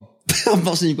I'm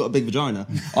not saying you've got a big vagina.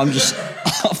 I'm just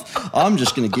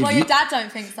going to give Well, you... your dad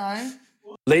don't think so.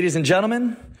 Ladies and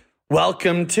gentlemen,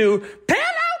 welcome to Pillow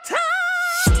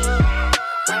Time!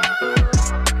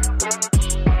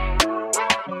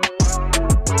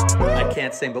 I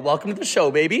can't sing, but welcome to the show,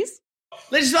 babies.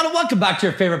 Ladies and gentlemen, welcome back to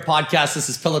your favorite podcast. This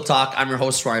is Pillow Talk. I'm your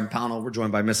host, Ryan Pownell. We're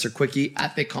joined by Mr. Quickie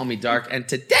at They Call Me Dark. And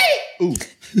today,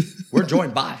 we're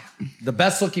joined by the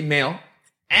best-looking male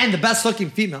and the best-looking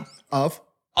female Of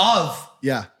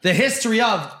the history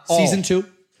of season 2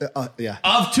 yeah.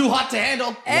 of Too Hot to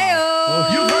Handle.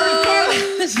 Ayo. You've heard of Carly.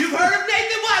 You've heard of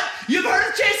Nathan Watt. You've heard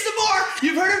of Jason Moore.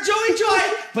 You've heard of Joey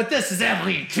Joy. But this is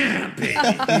Emily and Cam, baby.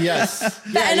 Yes.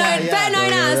 Better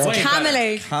known as Way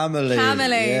Camely. Camely.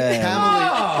 Camely. Yeah.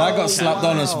 That got slapped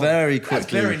on us very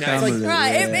quickly. very nice. Camely. Right,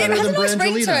 it Better has a than nice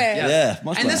ring to it. Brangelina. Yeah,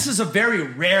 much And better. this is a very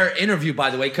rare interview, by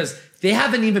the way, because they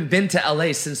haven't even been to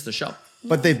LA since the show.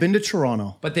 But they've been to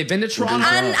Toronto. But they've been to Toronto.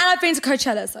 And I've been to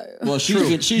Coachella, so. Well, she's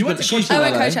been You went to Coachella. I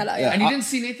went LA. Coachella, yeah. And you didn't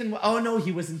see Nathan. Oh no,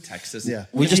 he was in Texas. Yeah.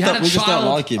 We just He had don't a child.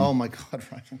 like him. Oh my God,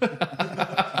 Ryan.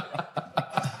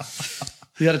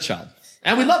 He had a child,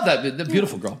 and we love that the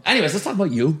beautiful girl. Anyways, let's talk about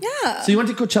you. Yeah. So you went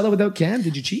to Coachella without Cam?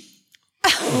 Did you cheat?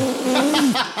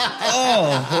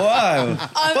 Wow.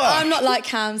 I'm not like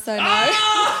Cam, so no.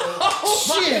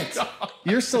 Oh, shit!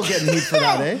 You're still getting heat for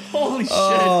that, eh? Holy shit!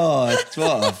 Oh,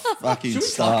 what a fucking Should we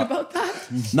start. talk about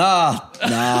that? Nah.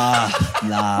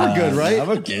 We're good, right? Yeah,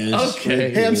 we're good.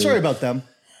 Okay. Hey, I'm sorry about them.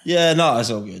 Yeah, no,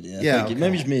 it's all good. Yeah, Yeah, thank you. okay.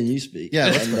 Maybe just me and you speak. Yeah,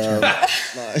 let's and,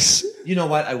 nice. You know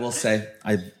what? I will say,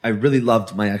 I really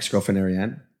loved my ex-girlfriend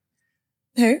Ariane.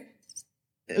 Who?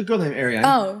 A girl named Ariane.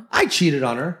 Oh. I cheated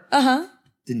on her. Uh-huh.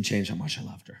 Didn't change how much I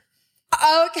loved her.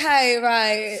 Okay,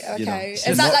 right. Okay. You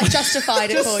know, Is that like justified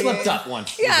it Just for slipped you? up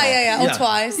once. Yeah. Or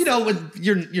twice. You know, when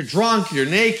you're drunk, you're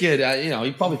naked.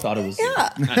 You probably thought it was. Yeah.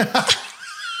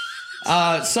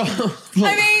 So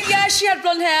I mean, yeah, she had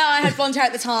blonde hair. I had blonde hair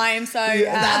at the time, so.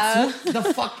 that's the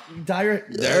fuck dire.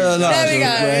 There we go.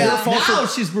 Yeah. Now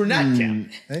she's brunette, Cam.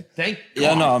 Thank Yeah,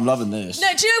 God. no, I'm loving this. No,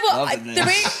 do you know what? Loving The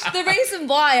this. reason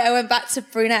why I went back to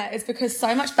brunette is because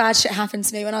so much bad shit happened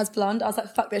to me when I was blonde. I was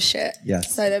like, fuck this shit.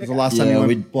 Yes. So there we The go. last time Yeah, you we-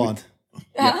 went blonde.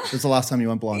 Huh? It was the last time you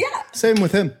went blonde. Yeah. Same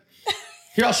with him.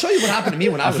 Here, I'll show you what happened to me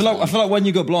when I I was. feel blonde. like when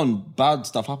you go blonde, bad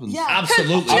stuff happens. Yeah.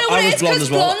 Absolutely. Do you know what I it was is? blonde Because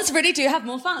as well. blondes really do have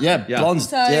more fun. Yeah, Yeah. blonde.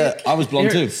 So- Yeah, I was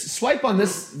blonde Here, too. swipe on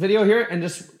this video here and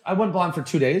I went blonde for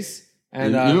 2 days.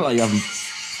 And You look like you haven't.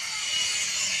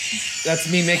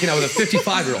 that's me making out with a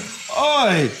 55-year-old.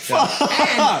 Oi!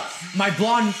 And my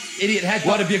blonde idiot head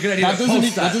thought it'd be a good idea That to doesn't,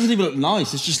 post that doesn't even look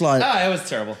nice. It's just like, Ah, it was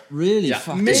terrible. really? Yeah.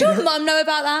 Fucking. Does your mum know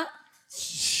about that?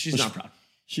 She's not proud.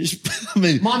 She's, I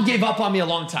mean, Mom gave up on me a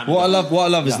long time ago. what I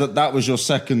love is that was your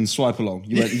second swipe along.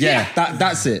 You went,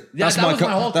 that's it. Yeah, That's that my was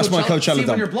my whole Coachella See, when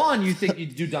dump. you're blonde, you think you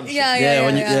do dumb shit.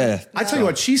 Yeah. I tell you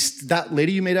what, that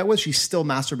lady you made out with, she's still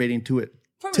masturbating to it.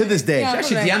 Probably. To this day. Yeah, She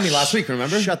actually probably. DM'd me last week,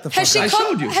 remember? Shut the fuck Has she, I up.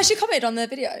 showed you. has she commented on the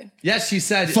video? Yes, she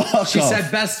said Fuck off.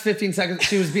 said best 15 seconds.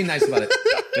 She was being nice about it.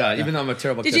 Yeah, even though I'm a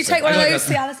terrible Did you kisser. take one of I those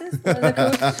Cialises? What are they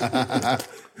called?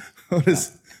 What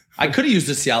is- I could have used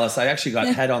a Cialis. I actually got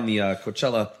head on the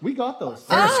Coachella. We got those.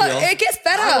 Ferris wheel. It gets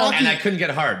better. And I couldn't get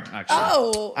hard, actually.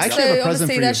 Oh, I so actually have a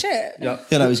present obviously for they're you. shit. Yep.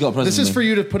 Yeah, no, he's got a present. This is for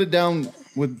you to put it down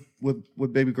with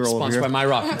baby girl over Sponsored here. by My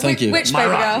Rocky. Thank you. Which My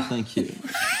baby rock. girl? Thank you.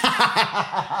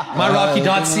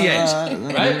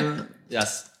 MyRocky.ch. Right?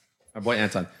 Yes. Our boy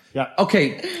Anton. Yeah.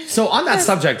 Okay, so on that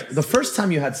subject, the first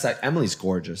time you had sex, Emily's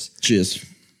gorgeous. Cheers.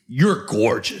 You're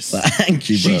gorgeous. Thank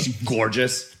you, bro. She's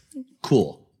gorgeous.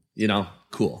 Cool. You know,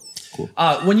 cool.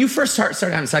 When you first started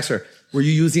having sex with her, were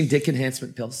you using dick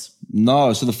enhancement pills?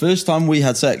 No, so the first time we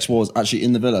had sex was actually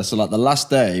in the villa. So like the last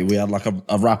day we had like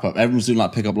a wrap up. Everyone was doing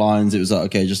like pickup lines. It was like,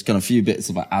 okay, just kind of a few bits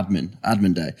of like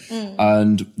admin day.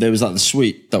 And there was like the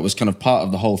suite that was kind of part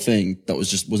of the whole thing that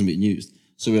wasn't being used.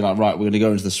 So we were like, right, we're going to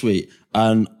go into the suite.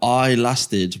 And I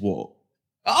lasted what?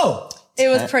 Oh, It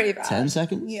was pretty bad. 10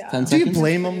 seconds? Yeah. 10 Do you seconds?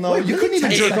 blame him though? You couldn't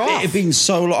even jerk off. It'd been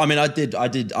so long. I mean, I did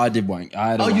wank. I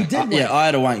had a Oh, you wank. did wank? Yeah, I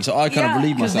had a wank. So I kind Yeah. of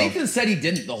relieved because myself. Nathan said he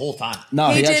didn't the whole time. No,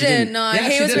 He actually didn't. No, Yeah,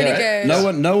 he she was did, really right?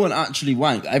 good. No one actually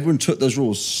wanked. Everyone took those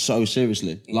rules so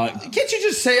seriously. Like, Can't you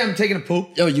just say I'm taking a poop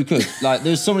oh, you could. Like,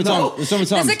 there's so many No. times. There's so many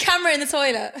There's times. a camera in the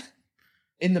toilet.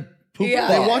 in the poop? Yeah.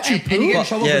 bowl? They watch you And you get in poop?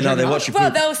 trouble Yeah, for no, they jerking watch off? you Well,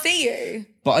 poop. they'll see you.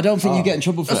 But I don't think you get in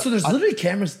trouble for Oh, it. so there's literally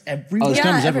cameras Oh, everywhere. there's Yeah,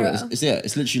 cameras everywhere. everywhere.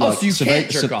 It's literally Oh, like so you can't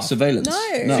jerk off? surveillance.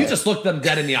 No. You just looked them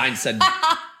dead in the eye and said,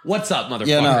 "What's up, motherfucker?"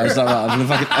 Yeah, no, it's like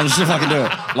right. I'm just if I can do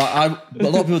it. Like, a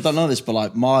lot of people don't know this, but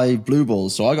like my blue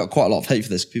balls. So I got quite a lot of hate for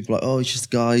this. People are like, oh, he's just a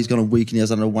guy. He's gone a week and he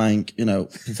hasn't had a wank. You know,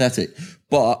 pathetic.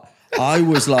 But I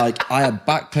was like, I had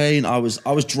back pain. I was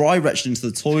dry retched into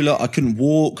the toilet. I couldn't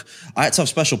walk. I had to have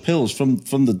special pills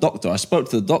from the doctor. I spoke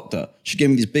to the doctor. She gave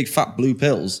me these big fat blue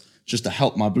pills just to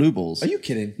help my blue balls. Are you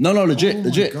kidding? No, legit.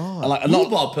 God. And like, Blue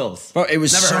ball pills. Bro, it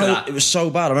was Never heard of that. it was so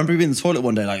bad. I remember being in the toilet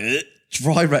one day, like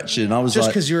dry retching. I was Just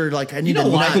like, because you're like, I need You know to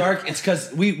why, nap. Dark? It's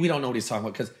because we don't know what he's talking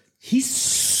about, because he's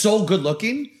so good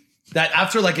looking that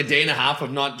after like a day and a half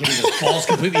of not getting his balls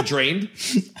completely drained,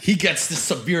 he gets the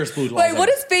severest blue balls. Wait, what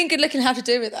ever. does being good looking have to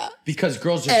do with that? Because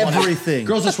girls just Everything.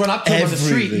 Girls just run up to him on the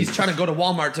street. Everything. He's trying to go to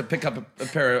Walmart to pick up a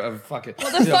pair of fucking.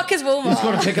 What the fuck is Walmart? He's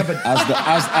going to pick up a.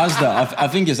 Asda. I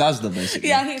think it's Asda, basically.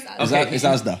 Yeah, I think it's that. Okay. It's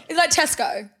Asda. It's like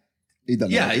Tesco. He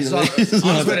doesn't know. Yeah, He he's doesn't on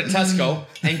know. his way to Tesco,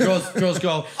 and girls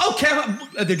go, okay,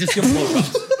 and they just give him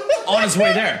blowjobs on his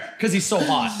way there because he's so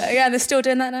hot. Yeah, they're still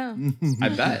doing that now. I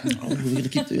bet. We're gonna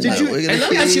keep doing Did that. you? We're And gonna let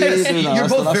me keep ask you this: doing that. you're That's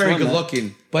the both last very one, good man.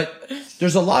 looking, but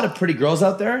there's a lot of pretty girls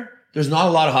out there. There's not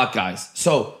a lot of hot guys.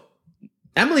 So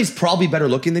Emily's probably better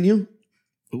looking than you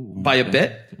by a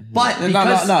bit, but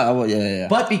because Yeah.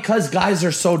 but because guys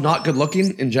are so not good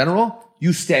looking in general,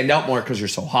 you stand out more because you're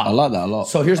so hot. I like that a lot.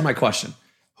 So here's my question: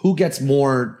 who gets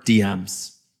more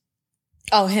DMs?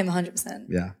 Oh, him, 100%.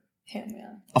 Yeah. Him, yeah.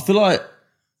 I feel like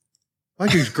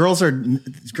Like girls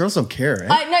don't care. Eh?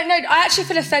 I actually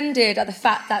feel offended at the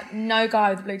fact that no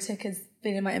guy with a blue tick has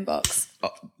been in my inbox.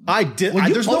 I did. Well,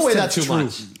 you there's no way posted that's too true.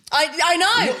 much. I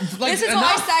know. Like, This is enough.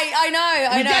 what I say. I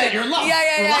know. We get it. You're in love.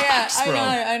 Yeah. Relax, bro.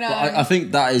 I know. I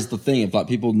think that is the thing. If like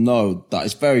people know that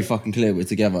it's very fucking clear we're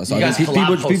together. So You I guys think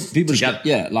collab posts people together.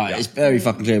 it's very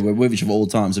fucking clear we're with each other all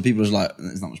the time. So people are just like,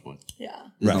 there's not much point. Yeah.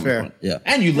 There's not much Fair. point. Yeah,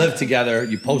 And you live together.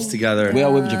 You post together. we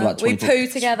are with each other like We 24. poo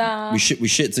together. We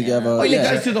shit together. Oh, you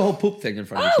yeah. guys do the whole poop thing in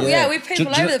front of Oh, you. yeah, we poop Do-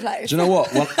 all do you over know- the place. Do you know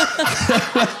what?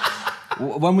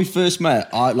 When we first met,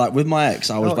 I like with my ex,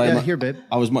 I was very much. here, babe.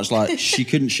 I was much like she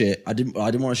couldn't shit. I didn't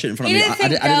want to shit in front You of me. didn't think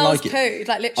I didn't girls like it. pooed,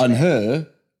 like literally. On her,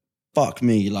 fuck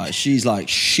me. Like she's like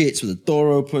shits with the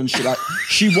door open.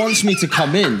 She wants me to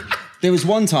come in. There was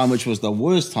one time, which was the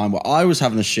worst time, where I was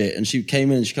having a shit and she came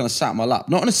in and she kind of sat on my lap.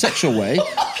 Not in a sexual way,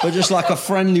 but just like a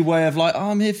friendly way of like, oh,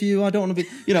 I'm here for you. I don't want to be,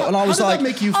 and I was How did like, that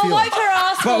make you I'll feel? wipe her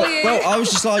ass for you. Bro, I was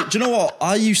just like, do you know what?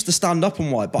 I used to stand up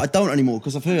and wipe, but I don't anymore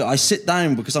because of her. I sit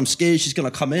down because I'm scared she's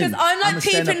going to come in. Because I'm like I'm a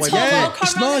stand-up peeping wipe. Tom. Yeah, I'll come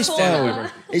It's round nice, the corner. though.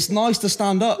 It's nice to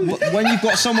stand up. But when you've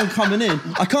got someone coming in,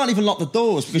 I can't even lock the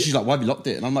doors because she's like, why have you locked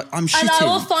it? And I'm like, I'm shitting. And I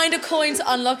will find a coin to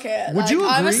unlock it. Would you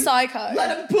I'm a agree? psycho.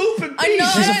 Let him poop and I know.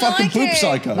 She's a I don't fucking like poop it.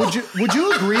 psycho. Would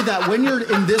you agree that when you're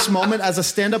in this moment as a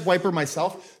stand-up wiper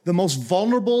myself, the most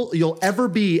vulnerable you'll ever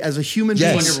be as a human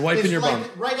Yes. being When you're wiping is your like bum.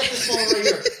 right at this moment right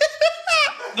here.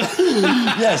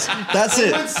 Yes, that's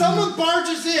it. When someone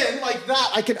barges in like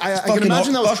that, I can Fucking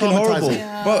imagine that was fucking horrible.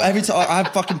 traumatizing. Bro, every time I have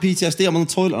fucking PTSD, I'm on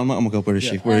the toilet. I'm like, oh my God, where is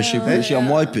she? Where is she? Where is she? I'm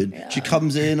wiping. She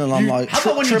comes in and I'm like, How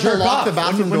about when you triple jerk lock off? the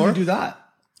bathroom when door? you do that?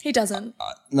 He doesn't.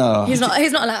 no. He's not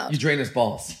allowed. You drain his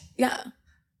balls. Yeah.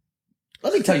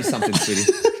 Let me tell you something,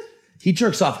 sweetie. He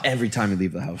jerks off every time you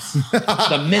leave the house.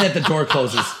 The minute the door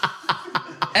closes.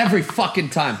 Every fucking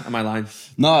time. Am I lying?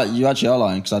 No, you actually are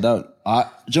lying because I don't.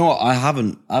 Do you know what? I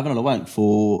haven't had a wank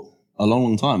for a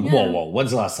long time. Whoa.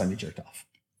 When's the last time you jerked off?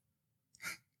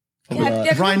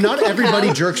 Yeah, Brian, not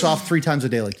everybody jerks off 3 times a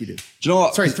day like you do. Do you know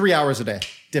what? Sorry, 3 hours a day.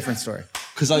 Different story.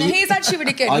 Because No, he's actually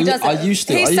really good. He does it. I used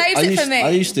to. He saves it used, for me. I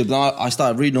used to, but then I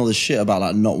started reading all this shit about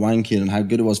like not wanking and how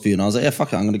good it was for you, and I was like, yeah,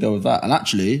 fuck it, I'm going to go with that. And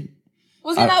actually,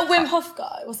 Wasn't that Wim Hof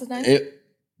guy? What's his name?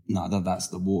 that's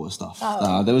the water stuff. Oh.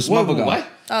 Nah, there was some other guy. what?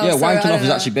 Oh, Yeah, sorry, I wanking don't off is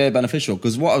know. actually very beneficial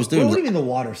because what I was doing. What do you mean the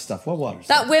water stuff? What water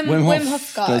stuff? That Wim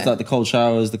Hof guy. Does like the cold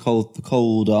showers, the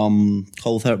cold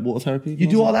water therapy. You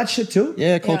do all that shit too?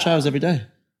 Yeah, cold Yeah. showers every day.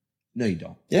 No, you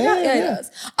don't. Yeah, he does.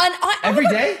 And Every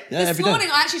day? Yeah, This every day. morning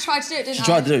I actually tried to do it, didn't She I?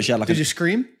 tried to do it. She had like Did you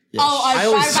scream? Oh, I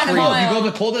always ran a scream. mile. You go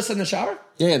the coldest in the shower?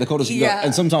 yeah, the coldest. Yeah. Yeah.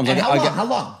 And sometimes And I how long? get How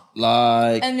long?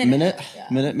 like A minute,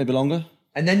 minute, maybe longer.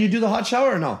 And then you do the hot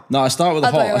shower or no? No, I start with the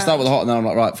Other way hot. I start around. with the hot, and then I'm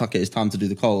like, right, fuck it, it's time to do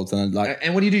the cold. And then like,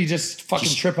 And what do? You just fucking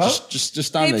trip out? just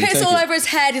stand He there. you pissed take all it. over his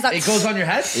head. He's like, It goes on your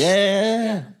head?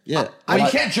 Yeah. Well, you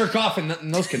Like- can't jerk off in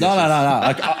those conditions. No.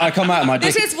 I come out of my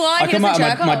dick. This is why I he come out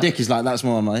doesn't of jerk my off. dick is like that's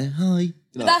more. I'm like, hi.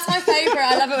 that's my favorite.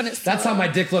 I love it when it's. That's how my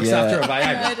dick looks Yeah. after a I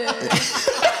Viagra. do.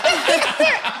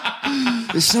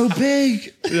 It's so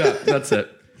big. Yeah, that's it.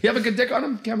 You have a good dick on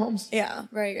him, Cam Holmes? Yeah,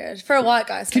 very good for a white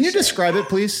guy. Can you especially. describe it,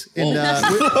 please? In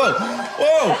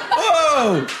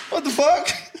Whoa! What the fuck?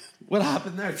 What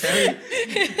happened there, Terry?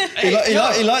 He liked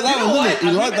that one, didn't he?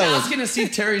 He liked I've been that one. asking to see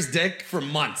Terry's dick for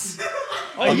months.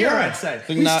 A year, I'd say.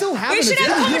 we still have We it. should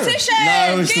have a competition.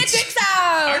 No, it's Get your the- dicks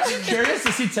out. Aren't you curious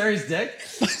to see Terry's dick?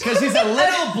 Because he's a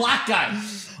little black guy.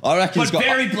 I reckon he's But got.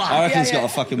 very black. I reckon he's Yeah, got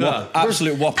a fucking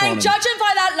absolute whopper on And him. judging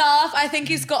by that laugh, I think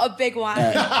he's got a big one.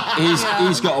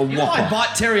 He's got a You know, I whopper.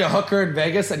 bought Terry a hooker in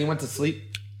Vegas and he went to sleep.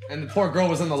 And the poor girl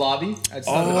was in the lobby. I just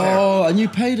left it there. Oh, and you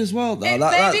paid as well. Though. Maybe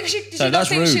did so she not that's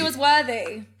think rude. she was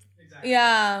worthy?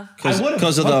 Yeah. I would have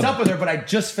because of hooked the- up with her, but I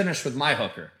just finished with my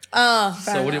hooker. Oh,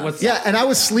 So what's Yeah, and I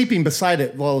was sleeping beside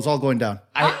it while it was all going down.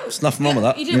 There's nothing wrong with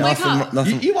that. You didn't wake nothing, up?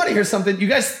 Nothing. You want to hear something? You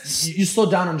guys, you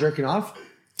slow down on jerking off?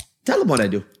 Tell them what I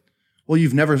do. Well,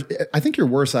 you've never. I think you're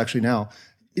worse actually now.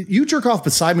 You jerk off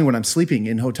beside me when I'm sleeping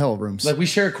in hotel rooms. Like we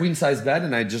share a queen size bed,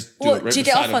 and I just do Well, it right do you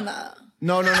get beside off him. on that?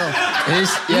 No.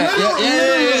 Yeah.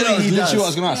 Literally he Literally does. what I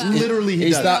was going to ask. Literally he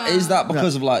does. Is that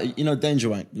because of like danger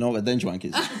wank? You know what a danger wank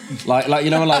is? like when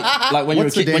you're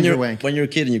What's a a kid danger wank? when you're a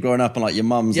kid and you're growing up and like your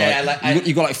mum's you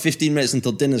got like 15 minutes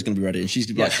until dinner's going to be ready and she's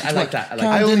gonna be Yes, like, I like that. I like "Can't,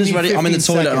 that. I only dinner's need ready. I'm in the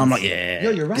 15 toilet and I'm seconds. like, yeah. Yo,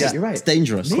 you're right. Yeah. You're right. It's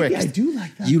dangerous. Maybe I do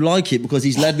like that. You like it because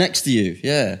he's led next to you.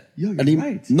 Yeah. Yo, you're and he,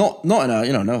 right. Not in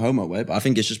a no homo way, but I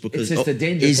think it's just because It's just a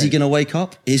danger is he thing. going to wake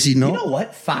up? Is he not? You know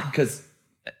what? Fuck, because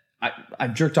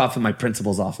I've jerked off in my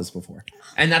principal's office before,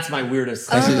 and that's my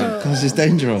weirdest. Because it's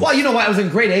dangerous. Well, you know what? I was in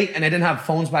grade 8, and I didn't have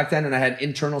phones back then, and I had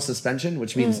internal suspension,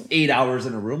 which means 8 hours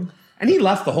in a room. And he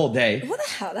left the whole day, What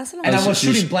the hell? That's a long and I time. was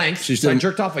she's- shooting blanks. she's So I doing-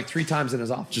 jerked off like 3 times in his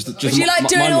office. Was you like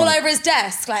doing it all over his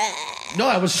desk? Like, No,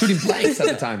 I was shooting blanks at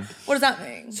the time. what does that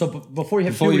mean? So before you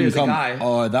hit Before puberty you as a come, guy,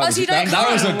 that was so you don't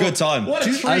that was a come. good time. What a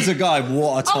As a treat. guy,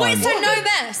 what a time. Oh wait, so no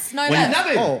mess, no you mess.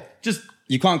 never Oh. just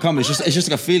You can't come. It's just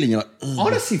like a feeling. You're like, ugh.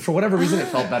 honestly, for whatever reason, it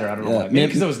felt better. I don't know why. Maybe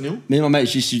because it was new. Me and my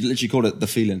mates used to literally call it the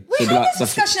feeling. We They'd be had like,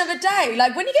 this discussion of a day.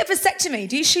 Like when you get vasectomy,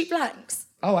 do you shoot blanks?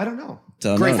 Oh, I don't know.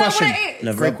 Don't Great know. Is that question. what it is?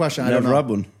 Never Great had- question. I don't Never know. had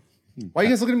one. Why are you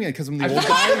guys looking at me? Because I'm the old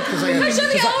guy? Because Because you're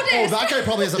the oldest. Oh, that guy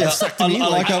probably has a vasectomy. I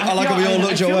like how we all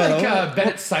looked your I way. feel like though.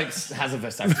 Bennett Sipes has a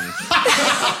vasectomy.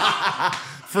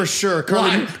 For sure.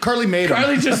 Why? Carly made him.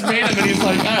 Carly just made him, and he's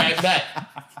like, "All right, bet."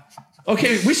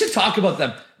 Okay, we should talk about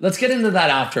them. Let's get into that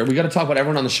after. We got to talk about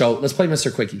everyone on the show. Let's play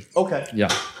Mr. Quickie. Okay. Yeah,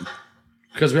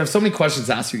 because we have so many questions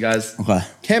to ask you guys. Okay.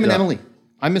 Cam and Yeah. Emily.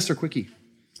 I'm Mr. Quickie.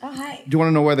 Oh hey. Do you want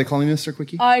to know why they call me Mr.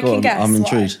 Quickie? I Go can on, guess. I'm why.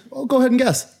 intrigued. Well, go ahead and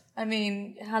guess. I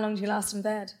mean, how long do you last in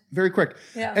bed? Very quick.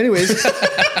 Yeah. Anyways,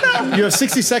 you have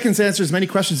 60 seconds to answer as many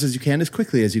questions as you can, as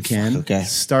quickly as you can. Okay.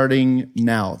 Starting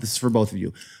now. This is for both of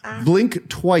you. Blink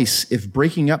twice if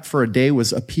breaking up for a day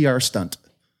was a PR stunt.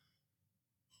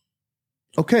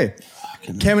 Okay.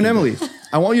 Cam and Emily,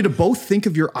 I want you to both think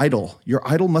of your idol. Your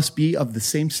idol must be of the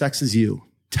same sex as you.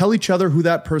 Tell each other who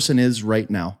that person is right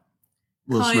now.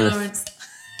 Will Hi, Smith. Lawrence.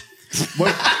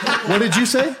 What did you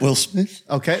say? Will Smith.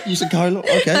 Okay. You said Kylo.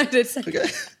 Okay. I did say.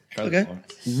 Okay.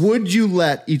 Would you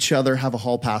let each other have a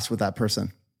hall pass with that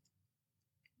person?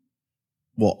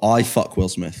 Well, I fuck Will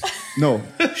Smith. No.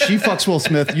 She fucks Will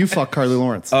Smith. You fuck Carly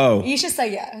Lawrence. Oh. You should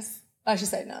say yes. I should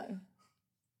say no.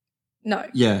 No.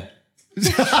 Yeah.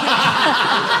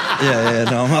 yeah.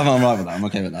 No, I'm right with that. I'm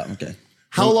okay with that. I'm okay.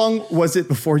 How long was it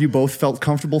before you both felt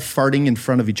comfortable farting in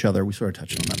front of each other? We sort of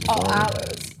touched on that before.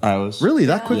 Hours. I was Really?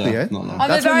 That quickly, Yeah, eh? not long. I'm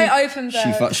That's a very when you- open She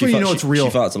bird. farts. when you know it's real.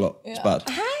 She farts a lot. It's bad.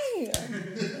 Hey.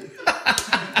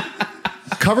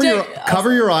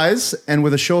 Cover your eyes, and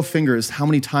with a show of fingers, how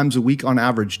many times a week on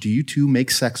average do you two make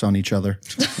sex on each other?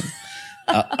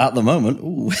 At the moment,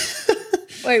 ooh.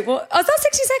 Wait, what? Oh, is that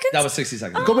 60 seconds? That was 60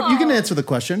 seconds. Go, but you can answer the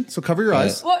question. So cover your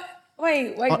eyes. What?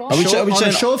 Wait, what? Are we On a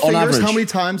saying show of on fingers, average? how many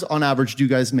times on average do you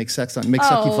guys make sex on? Make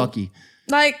sucky fucky?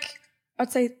 Like,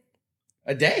 I'd say,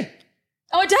 A day?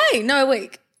 a day, no, a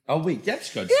week. A week?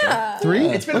 That's good. Yeah. 3?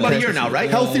 It's been about a year now, right?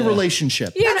 Healthy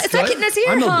relationship. Yeah, it's like good. it's a year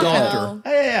I'm and no a half doctor.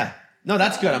 now. Yeah. No,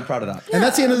 that's good. I'm proud of that. And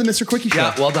that's the end of the Mr. Quickie show.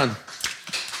 Yeah, well done.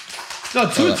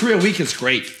 No, 2 or 3 a week is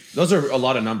great. Those are a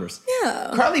lot of numbers.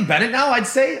 Yeah. Carly Bennett now, I'd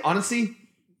say, honestly.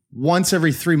 Once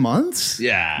every 3 months?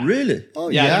 Yeah. Really? Oh,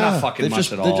 Yeah, they're not fucking They're much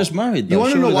just at all. they're just married. Though. You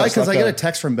want to know Surely why? that's Because I like get a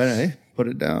text from Bennett. Hey, put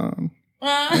it down.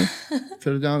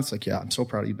 Put it down. It's like, yeah, I'm so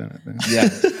proud of you, Bennett. Man. Yeah.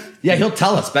 Yeah, he'll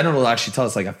tell us. Bennett will actually tell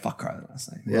us, like, I fucked Carly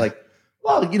last night. We're like,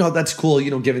 well, that's cool,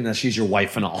 given that she's your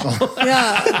wife and all.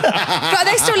 Yeah. But are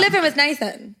they still living with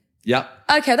Nathan? Yeah.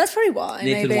 Okay, that's probably why.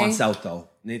 Nathan maybe. wants out, though.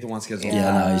 Nathan wants to get his own.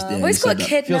 Yeah, no, he's, Well, he's got a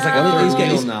kid Feels like now. a He's third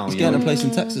getting, wheel now. he's you getting know? a place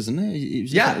in Texas, isn't he?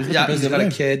 He's Yeah, looking yeah, for he's the got other a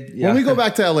day. kid. Yeah. When we go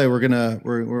back to LA, we're gonna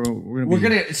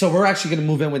we're actually gonna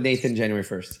move in with Nathan January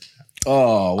 1st.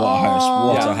 Oh, what a house!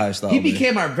 What Yeah. a house that He would be.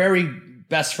 became our very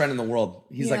best friend in the world.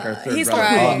 He's like our third He's brother.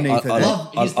 great. love Nathan.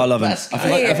 I He's the love him. best I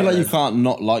guy. feel like you can't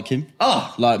not like him.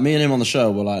 Oh. Like me and him on the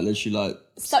show were like literally like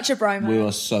Such a bromance. we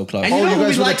were so close. And you Oh, know you who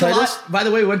guys we were the liked a lot? tightest? By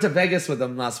the way, we went to Vegas with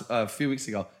him a few weeks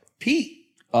ago. Pete.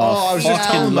 Oh, I was just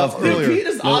fucking telling them love that Pete. earlier. Pete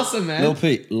is awesome, man. Lil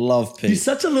Pete, love Pete. He's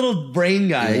such a little brain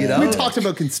guy, you know? We talked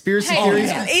about conspiracy Hey,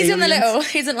 theories. he's in the aliens. little.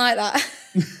 He isn't like that.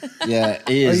 Yeah,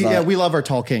 he is. yeah, like- we love our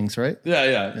tall kings, right?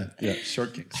 Yeah.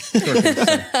 Short kings.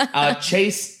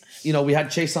 Chase, we had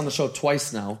Chase on the show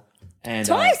twice now. And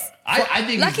Twice? I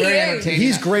think Lucky he's very you. entertaining.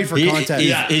 He's great for content.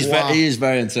 He is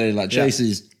very entertaining. Like Chase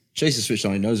is switched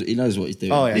on. He knows what he's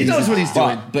doing. Oh, yeah. He knows what he's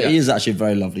doing. But he is actually a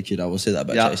very lovely kid. I will say that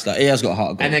about Chase. Like he has got a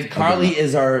heart of gold. And then Carly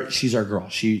she's our girl.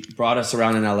 She brought us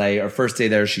around in LA. Our first day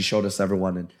there, she showed us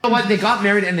everyone. And you know what? They got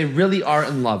married and they really are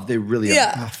in love. They really are.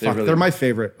 Yeah. Fuck, they're my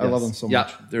favorite. I love them so much.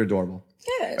 Yeah, they're adorable.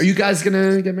 Good. Are you guys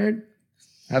gonna get married?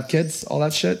 Have kids? All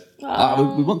that shit? we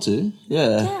want to.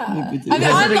 Yeah. We do. I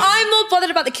mean, I'm more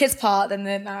bothered about the kids part than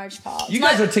the marriage part. You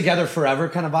guys are together forever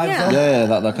kind of vibes Yeah. though?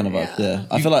 Yeah, that kind of vibe. Yeah.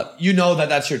 I feel like You know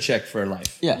that's your chick for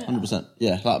life. 100%.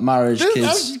 Yeah, like marriage,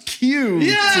 That's kids. cute.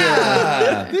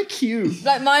 Yeah. They're cute.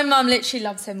 Like my mum literally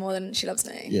loves him more than she loves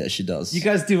me. Yeah, she does. You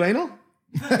guys do anal?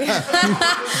 we do.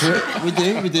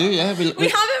 Yeah, We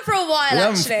haven't for a while,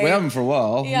 actually. We haven't for a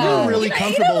while. Yeah. No. You're really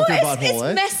comfortable with your what?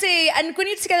 butthole, It's messy, and when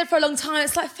you're together for a long time,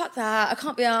 it's like fuck that. I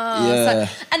can't be arsed. Yeah. Like,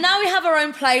 and now we have our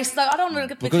own place. Like I don't want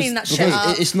to be cleaning that shit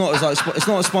up. It's not as like it's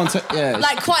not as spontaneous. Yeah,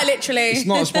 Like quite literally. it's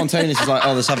not as spontaneous as like,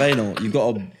 oh, let's have anal. You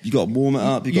got to warm it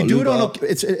up. You do it on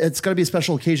it's got to be a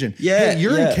special occasion. Yeah, Hey,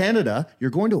 you're yeah. in Canada.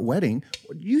 You're going to a wedding.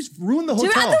 You ruined the Do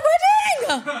hotel. it at the wedding.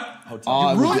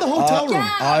 ruined the hotel room.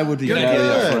 I would be Good. very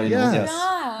up for anal. Yeah. Yes.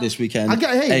 This weekend.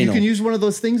 Hey, anal. you can use one of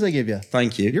those things I gave you.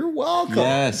 Thank you. You're welcome.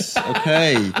 Yes.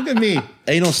 Okay. Look at me.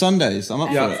 Anal Sundays. I'm up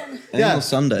for it. Anal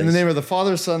Sundays. In the name of the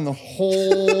Father, Son, the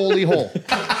Holy Hole.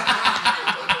 It's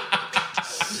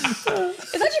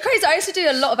actually crazy. I used to do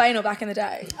a lot of anal back in the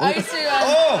day. I used to. No.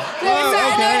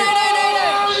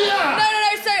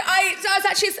 So I was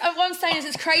actually. What I'm saying is,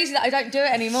 it's crazy that I don't do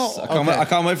it anymore. I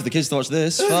can't wait for the kids to watch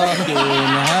this. Fucking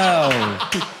hell.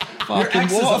 What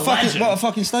a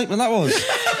fucking statement that was.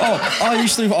 I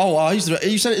used to.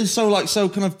 You said it so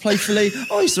kind of playfully.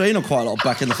 I used to anal quite a lot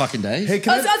back in the fucking day. Hey,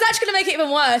 I was actually going to make it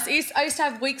even worse. I used to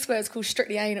have weeks where it was called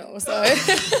Strictly Anal. So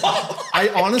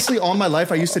I honestly, all my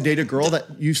life, I used to date a girl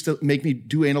that used to make me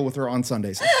do anal with her on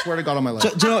Sundays. I swear to God on my life.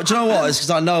 Do you know what? It's because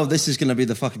I know this is going to be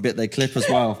the fucking bit they clip as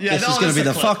well. This is going to be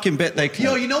the fucking bit they clip.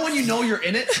 Yo, you know when you know you're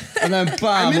in it? And then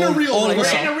bam, I'm in a reel all right of a now.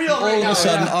 sudden, In a reel right all of now, a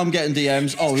sudden yeah. I'm getting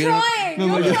DMs. Oh, he's crying.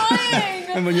 You're crying.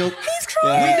 And when you're, He's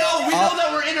crying. We know that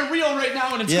we're in a reel right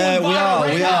now and it's yeah, going we viral are,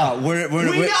 right we now.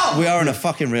 are. We are in a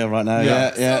fucking reel right now.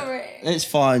 Yeah. Sorry. It's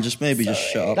fine. Just maybe just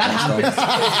shut up. That next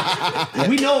time. happens.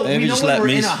 we know Maybe just when let we're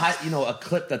me in a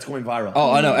clip that's going viral.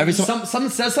 Oh, I know. Every time Someone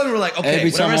says something, we're like, okay,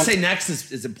 Every whatever I time say next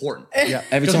is important. Yeah.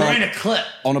 every Because time we're in a clip.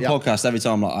 on a podcast, every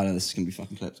time I'm like, I know this is gonna be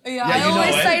fucking clipped. Yeah, Yeah, I you know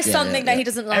always it. say Yeah, something that he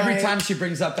doesn't like. Every time she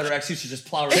brings up that her ex used to just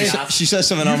plow her ass. She says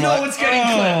something. You I'm know like, it's getting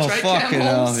clipped, right, fucking Cam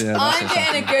hell, Holmes? yeah. I'm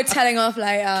getting a good telling off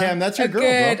later. Cam, that's your A girl,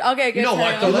 good, bro. I'll get a good You know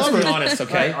telling what, though? off. Let's be honest,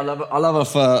 okay? I love her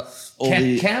for all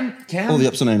the Cam all the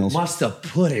ups and anals. must have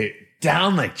put it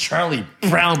down like Charlie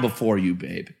Brown before you,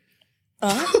 babe.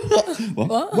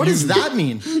 What does that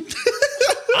mean?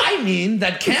 I mean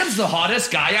that Cam's the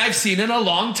hottest guy I've seen in a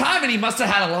long time, and he must have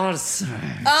had a lot of.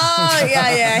 Oh,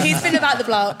 yeah. He's been about the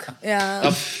block. Yeah.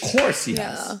 Of course he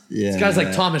has. Yeah. This guy's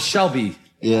like Thomas Shelby.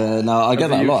 Yeah, no, I get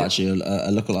that a you lot can- actually.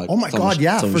 A lookalike. Oh my Thomas- God,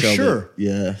 yeah, Thomas for Shelby. sure.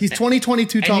 Yeah. He's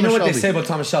 2022 And Thomas you know what Shelby. they say about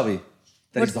Thomas Shelby?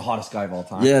 That he's the hottest guy of all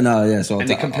time. Yeah, no, yeah. So And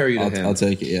they compare you to him. I'll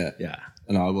take it. Yeah. Yeah.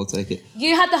 No, I will take it.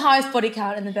 You had the highest body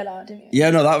count in the villa, didn't you?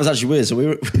 Yeah, no, that was actually weird. So we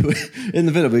were in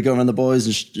the villa, we were going around the boys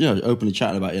and openly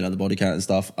chatting about the body count and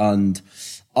stuff. And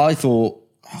I thought,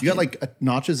 You got like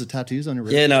notches of tattoos on your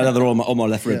wrist? yeah, no, they're all on my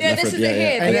left rib. Yeah, left this rib, is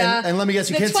it here. And let me guess,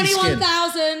 you the can't see skin.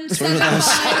 21,000.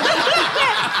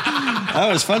 That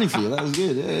was funny for you. That was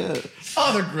good. Yeah.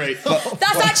 Oh, they're great.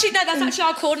 That's actually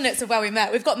our coordinates of where we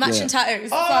met. We've got matching tattoos.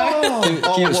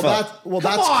 Cute as fuck. Come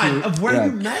That's on. cute. Of where Yeah.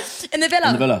 you met? So, in the villa.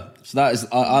 In the villa. So that is,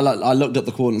 I looked up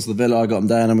the coordinates of the villa. I got them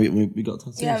down, and we got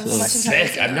tattoos. Yeah, we've got matching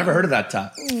tattoos. Sick. I've never heard of that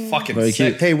tat. Fucking Very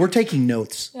sick. cute. Hey, we're taking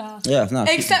notes. Yeah, no.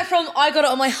 Except from I got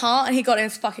it on my heart and he got it in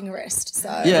his fucking wrist. So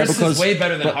yeah, Wrist is because way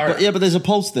better than heart. But there's a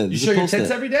pulse there. You There's show a your pulse tits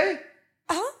there. every day?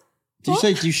 Do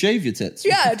you shave your tits?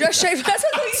 yeah, do I shave? That's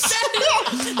what you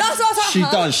said. That's what I was like. She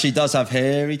huh? does. She does have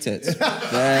hairy tits.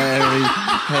 Very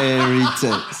hairy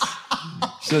tits.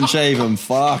 She doesn't shave them.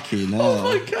 Fucking hell.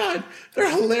 Oh my God.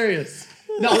 They're hilarious.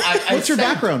 No, What's your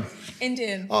background?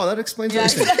 Indian. Oh, that explains Yeah.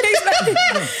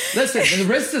 everything. Listen, the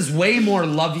wrist is way more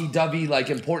lovey-dovey,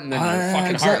 like important than your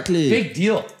fucking exactly. heart. Big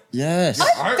deal. Yes.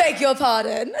 I beg your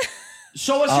pardon.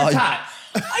 Show us your tat.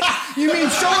 You mean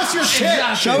show us your shit?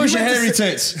 Exactly. Show us your hairy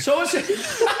tits. Show us your...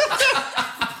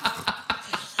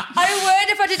 I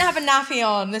would if I didn't have a nappy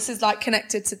on. This is like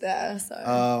connected to there. So.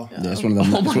 Yeah, it's one of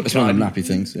them. It's one of them nappy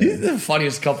things. Yeah. These are the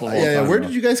funniest couple of all Yeah, time. where bro.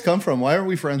 did you guys come from? Why aren't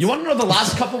we friends? You want to know the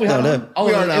last couple we had? On? Oh,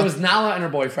 We are it now. was Nala and her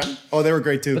boyfriend. Oh, they were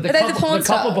great too. But Are they the porn the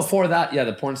couple stars? before that, yeah,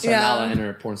 the porn star Yeah. Nala and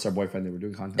her porn star boyfriend, they were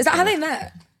doing content. Is that how they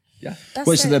met? Yeah. That's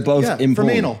Wait, so sick. they're both yeah, in from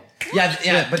porn? anal.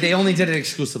 Yeah, but they only did it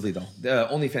exclusively though. The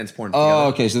OnlyFans porn.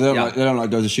 Oh, together. okay. So they don't Yeah. like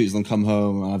go to shoots and then come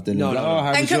home and have dinner. No, Like, no, oh, no. how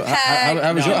And was your compare-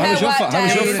 how was your fuck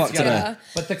compare today?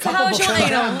 But the So couple how was your before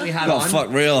anal? them we had Got on.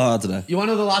 fucked real hard today. You want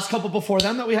to know the last couple before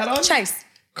them that we had on? Chase.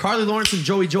 Carly Lawrence and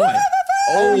Joey Joy.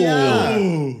 Oh yeah.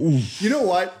 You know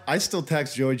what? I still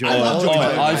text Joey. I love Joey.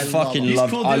 I He's fucking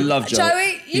love. cool, I dude. love Joey.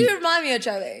 Joey, you remind me of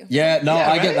Joey. Yeah, no,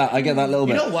 Yeah, I get right? that. I get that little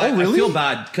You bit. know what? Oh, really? I feel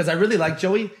bad because I really like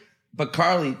Joey, but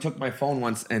Carly took my phone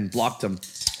once and blocked him.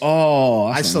 Oh,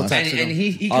 I still text And him.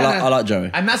 he I kind of. like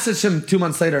Joey. I messaged him 2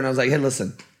 months later and I was like, hey,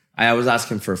 listen, I was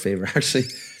asking for a favor actually.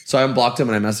 So I unblocked him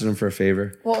and I messaged him for a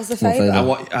favor. What was the What favour?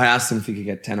 favour? I asked him if he could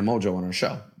get Tana Mojo on our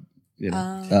show. You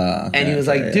know? Okay, And he was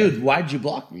like, okay, dude, why'd you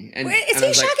block me? And, Wait, is and I he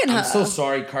was like, shagging her? I'm so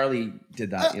sorry. Carly did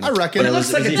that. You know? I reckon. But it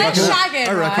looks like is a he They're joke. shagging,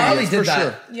 I reckon right? Carly For did that.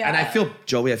 sure. Yeah. And I feel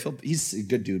Joey, he's a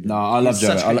good dude. No, I love He's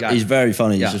Joey. such a good guy. He's very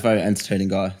funny. Yeah. He's just a very entertaining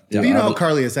guy. But you know how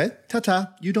Carly is, eh?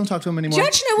 Ta-ta. You don't talk to him anymore. Do you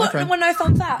actually know My what? friend. One no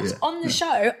fun fact on the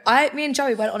show. Me and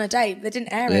Joey went on a date. They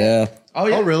didn't air it. Yeah, Oh,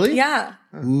 yeah. Oh, really? Yeah.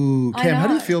 Ooh, Cam, how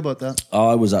do you know. feel about that?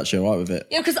 I was actually alright with it.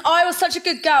 Yeah, because I was such a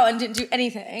good girl and didn't do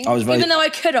anything. I was very- even though I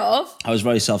could have. I was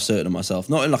very self-certain of myself,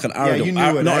 not in like an arrogant, you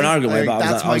knew it, not eh? an arrogant way, Like, but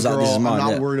I that's was my like, this is girl. mine. I'm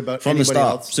not yeah. worried about From the anybody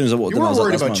start. else. As soon as I walked You in, I weren't was like,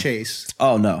 worried that's about mine. Chase.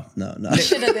 Oh no.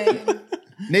 Should have been.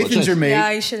 Nathan's your mate.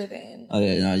 Yeah, you should have been. Oh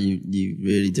yeah, no, you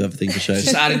really do everything for show.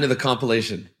 Just adding to the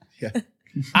compilation. Yeah.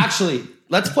 Actually,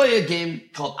 let's play a game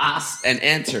called Ask and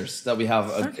Answers that we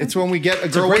have. It's when we get a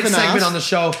It's a girl great with an segment ass. on the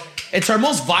show. It's our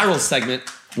most viral segment.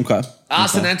 Okay.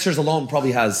 Ask and Answers alone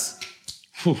probably has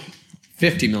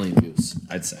 50 million views,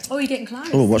 I'd say. Oh, you're getting close.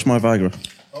 Oh, watch my Viagra.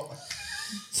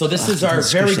 So this is our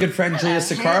very good friend Julia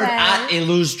Sicard Hello. at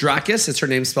Eluge Drakis. It's her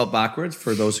name spelled backwards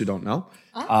for those who don't know.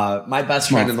 My best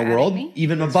friend in the world,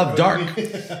 even above Dark.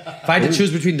 If I had to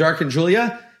choose between Dark and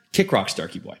Julia, kick rocks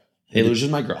Darky boy. Eluge is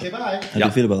my girl. Bye. How do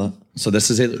you feel about that? So this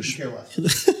is Eluge.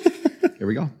 Here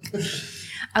we go.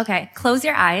 Okay, close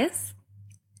your eyes.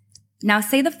 Now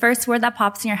say the first word that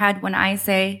pops in your head when I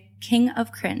say King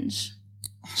of Cringe.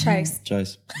 Chase.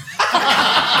 Chase.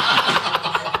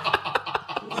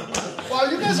 Wow,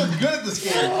 you guys are good at this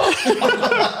game.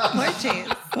 My cheese.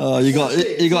 Oh, you got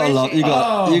to love you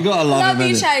got to love Love him.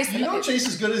 you, innit? Chase. You know Chase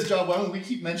is good at his job. Why don't we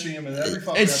keep mentioning him in every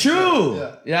fucking It's episode?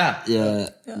 true. Yeah. Yeah.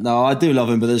 Yeah. No, I do love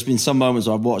him, but there's been some moments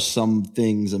where I've watched some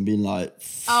things and been like,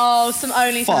 Oh, some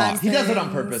OnlyFans Fuck. He does it on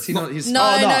things. purpose. He's No,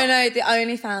 Oh, no. no, the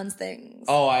OnlyFans things.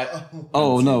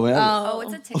 oh no, yeah. Oh,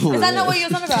 it's a TikTok. Is that not what you were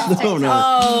talking about? No, no,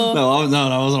 Oh. no,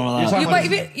 I wasn't on that. talking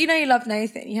about- You know you love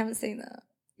Nathan. You haven't seen that.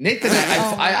 Nathan,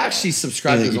 I actually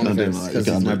subscribed to his You can't do OnlyFans that. because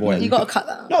You he's can't my do boy. that. You got to cut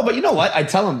that. No, but you know what? I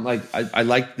tell him like I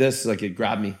like this, like it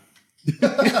grabbed me.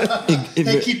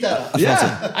 Hey, keep that up.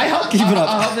 Yeah, I help. Keep it up.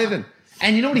 I'll help Nathan.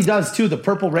 And you know what he does too? The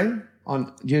purple ring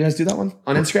on. Do you guys do that one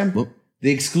on Instagram? What? The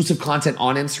exclusive content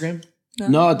on Instagram.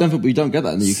 No, I don't think we don't get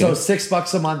that in the UK. So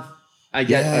 $6 a month. I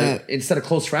get Yeah. instead of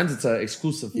close friends, it's an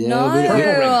exclusive. Yeah, No. we- Purple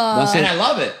ring. That's And it. I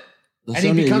love it. That's and he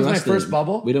only a becomes my US first thing.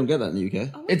 bubble. We don't get that in the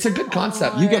UK. It's a good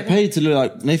concept. You get paid to do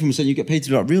like Nathan was saying. You get paid to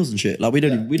do like reels and shit. Like we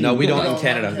don't. No, we don't get in that.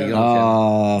 Canada. We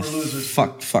don't in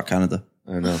Canada. Fuck Canada.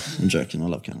 I know. I'm joking. I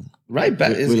love Canada. Right?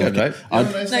 Bet is We good, like right?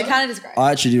 it. No, Canada's great.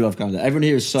 I actually do love Canada. Everyone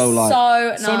here is so like. So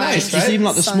nice. nice, right? Just even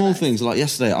like the So small nice. things. Like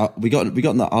yesterday, we got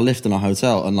in our lift in our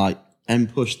hotel, and like M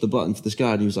pushed the button for this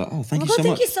guy, and he was like, "Oh, thank Oh you my so God,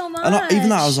 much." thank you so And even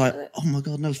that, I was much. like, "Oh my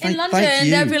god, no, In thank London,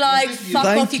 you." they'd be like, fuck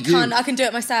Thank off, you you. cunt. I can do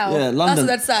it myself. Yeah, London- That's what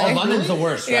they'd say. Oh, London's the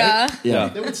worst, right? Yeah. Yeah.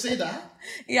 They would say that.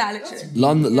 Yeah,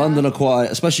 literally. London are quite,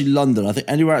 especially London. I think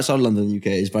anywhere outside London, the UK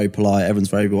is very polite. Everyone's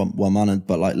very one mannered,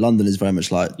 but like London is very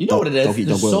much like You know what it is? dog eat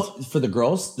There's dog world. for the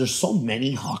girls, there's so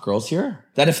many hot girls here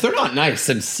that if they're not nice,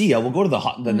 then see ya. We'll go to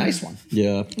the nice one.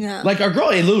 Yeah, Yeah. Like our girl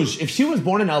Eluge, if she was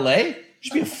born in LA,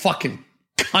 she'd be a fucking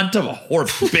cunt of a whore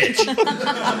bitch.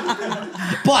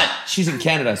 But she's in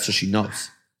Canada, so she knows.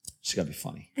 She's gotta be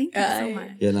funny. Thank you so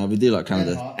much. yeah. No, we do like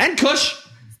Canada. And Kush.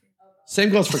 Same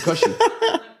goes for Cushy.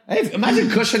 Hey, imagine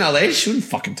Kush in LA. She wouldn't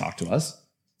fucking talk to us.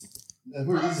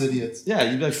 Who are these idiots? Yeah,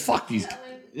 you'd be like, fuck these.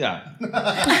 Yeah.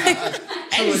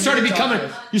 And you started becoming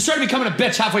a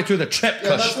bitch halfway through the trip, Yeah,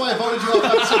 that's Kush. why I voted you off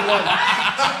episode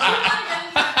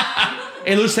 1.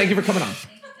 Hey, Luce, thank you for coming on.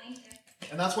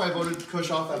 And that's why I voted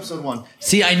Kush off episode 1.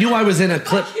 See, I knew I was in a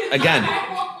clip again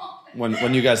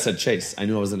when you guys said Chase. I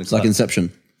knew I was in a It's clip. like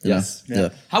Inception. Yes. Yeah.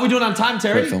 How we doing on time,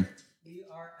 Terry? Great film. We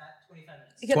are at 25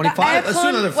 minutes. Yeah, 25? that Let's do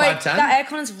another wait, 5'10". that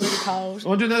aircon is really cold.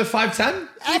 Want to do another 5'10"?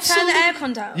 You turn the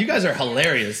aircon down. You guys are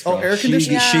hilarious, bro. Oh, air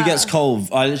conditioning. She gets cold.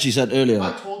 I literally said earlier.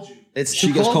 told you. It's She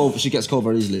too gets cold. cold. She gets cold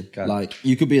very easily. Like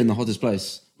you could be in the hottest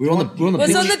place. We're on the I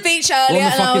was on the beach earlier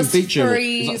and I was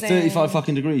freezing. It was like 35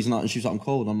 fucking degrees, and she was like, "I'm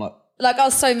cold." I'm like, Like, I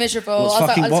was so miserable. I was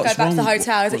like, I'll just go back to the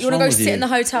hotel. I was like, you want to go sit in the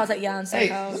hotel? I was like, yeah, I'm so Hey,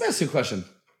 cold. let me ask you a question.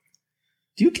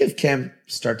 Do you give Cam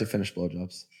start to finish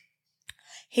blowjobs?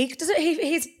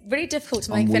 He's really difficult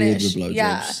to make I'm weird finish. with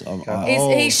blowjobs.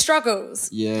 Yeah. He struggles.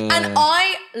 Yeah. And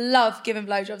I love giving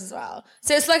blowjobs as well.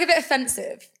 So it's like a bit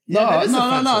offensive. No.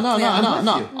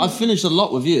 Yeah. I finished a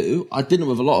lot with you. I didn't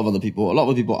with a lot of other people. A lot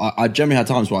of people, I generally had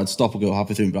times where I'd stop a girl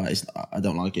halfway through and be like, I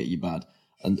don't like it, you bad.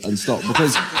 And stop,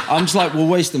 because I'm just like, we're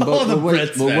wasting both. the We're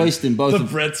Brits, man. wasting both. The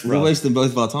Brits, bro. We're wasting both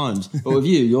of our times. But with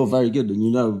you, you're very good, and you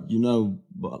know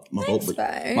what my balls.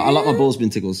 babe. I like my balls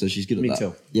being tickled, so she's good at that. Me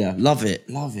too. Yeah, love it.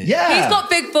 Yeah. He's got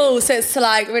big balls, so it's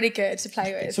like really good to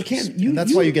play with. So Cam, And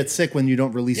that's why you get sick when you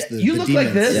don't release the you look demons.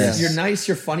 like this. Yes. You're nice.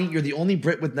 You're funny. You're the only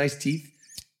Brit with nice teeth.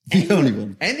 The only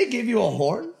one. And they give you a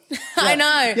horn? I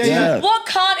know. Yeah. What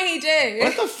can't he do?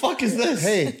 What the fuck is this?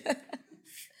 Hey,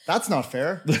 that's not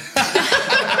fair. Do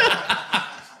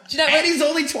you know And what? he's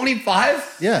only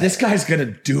 25? Yeah. This guy's gonna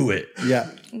do it. Yeah.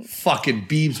 Fucking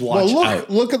Biebs, Well, watch out.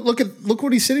 look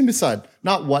what he's sitting beside.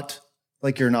 Not what,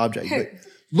 like you're an object. But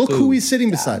look who he's sitting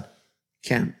beside.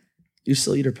 Cam, you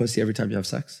still eat her pussy every time you have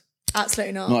sex?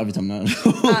 Absolutely not. Not every time, no. She's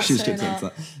Absolutely strict not.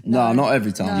 like that. No, not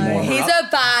every time. No, No. he's a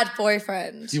bad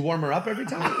boyfriend. Do you warm her up every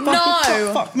time?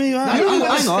 No. Fuck me, man. you Hang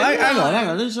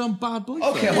wanna on. This is a bad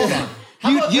boyfriend. Okay, hold on.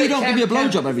 You don't give me a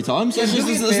blowjob every time, so it's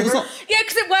not. Yeah,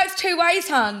 because it works two ways,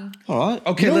 hun. All right.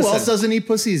 Okay, You know who listen. else doesn't eat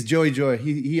pussy? Is Joey Joy.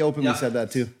 He openly said that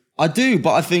too. I do,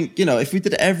 but I think, if we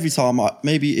did it every time,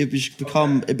 maybe it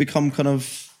would become kind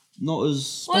of not as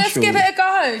special. Well, let's give it a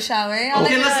go, shall we? I'll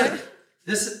Okay, let you know.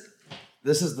 listen.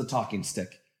 This is the talking stick.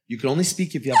 You can only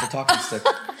speak if you have the talking stick.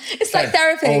 It's like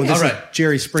therapy. Oh, this All right. is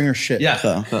Jerry Springer shit. Yeah.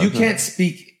 Okay. You can't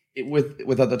speak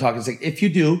without the talking stick. If you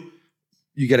do,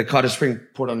 you get a cottage spring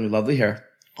poured on your lovely hair.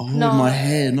 Oh, No. my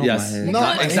hair, not Yes. my hair. No.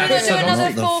 You're Exactly. going to do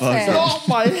another forfeit. Oh,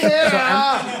 my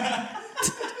hair.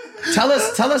 Tell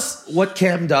us what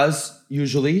Cam does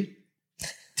usually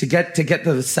to get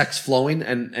the sex flowing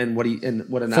and what an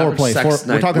average Foreplay. sex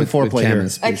We're night talking with foreplay Cam here.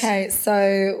 is, please. Okay,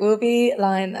 so we'll be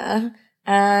lying there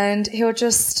and he'll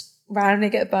just randomly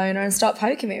get a boner and start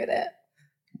poking me with it.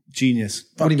 Genius.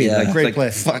 What do you mean? Yeah. Great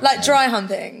play. Like dry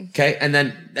humping. Okay, and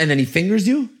then he fingers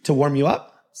you to warm you up.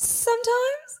 Sometimes.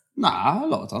 Nah, a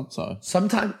lot of times. Sorry.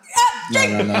 Sometimes, No.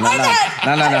 No,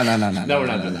 we're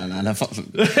not. No.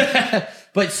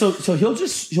 but so he'll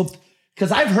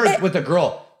because I've heard with a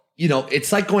girl,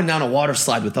 it's like going down a water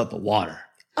slide without the water.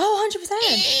 Oh, 100%.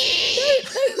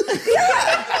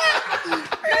 Yeah.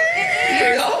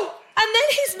 You know? And then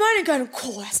he's moaning going,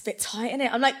 cool, that's a bit tight, isn't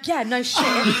it? I'm like, yeah, no shit.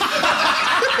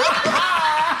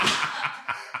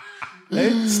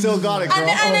 Hey, still got it, girl.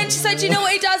 And then she said, do you know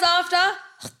what he does after?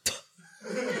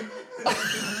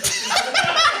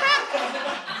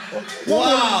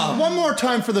 One more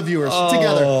time for the viewers.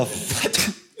 Together.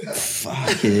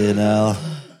 Fucking hell.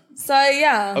 So,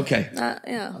 yeah. Okay.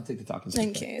 Yeah. I'll take the talking stick.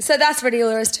 Thank you. So that's really all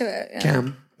there is to it. Yeah.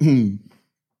 Cam,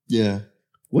 Yeah.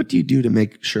 what do you do to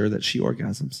make sure that she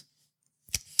orgasms?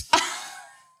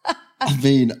 I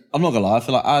mean, I'm not gonna lie. I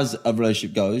feel like as a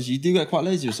relationship goes, you do get quite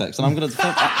lazy with sex, and I'm gonna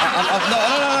defend. I'm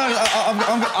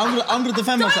gonna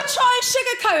defend Don't myself. try and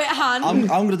sugarcoat it, hun.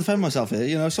 I'm gonna defend myself here.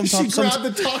 You know, sometimes. She grabbed the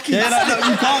talking Yeah, no,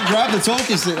 you can't grab the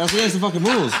talking stick. That's against the fucking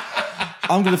rules.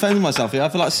 I'm gonna defend myself here. I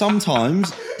feel like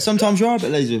sometimes you are a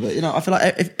bit lazy with it. I feel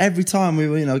like if every time we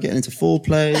were, getting into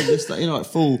foreplay, just like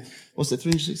full. What's it,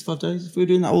 365 days? If we were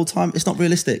doing that all the time, it's not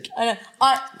realistic. I know.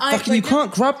 I Fucking, you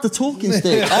can't grab the talking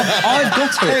stick. I've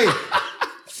got it.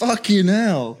 Fucking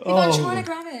hell. Keep on trying to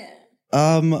grab it.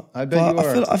 I bet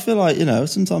but you are. I feel like,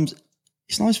 sometimes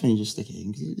it's nice when you just stick it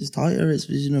in because it's tighter. It's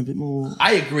a bit more.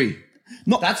 I agree.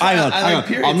 Not. That's why hang I like on.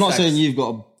 period I'm not sex. saying you've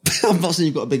got. I'm not saying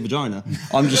you've got a big vagina.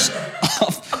 I'm just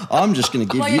gonna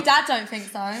give Well, you. your dad don't think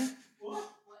so.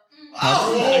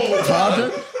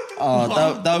 Pardon? Oh,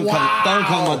 don't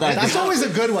come my dad. That's always a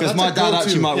good one. Because That's my a dad go-to.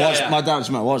 actually might watch. yeah. My dad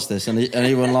actually might watch this, and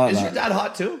he wouldn't like Is your that. dad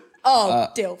hot too? Oh,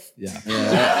 dilf. Yeah.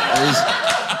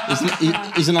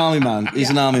 He's an army man.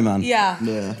 He's an army man. Yeah.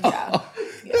 Yeah.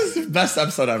 This is the best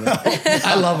episode ever.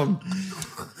 I love him.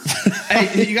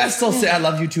 Hey, you guys still say I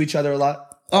love you to each other a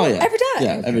lot? Oh yeah. Every day.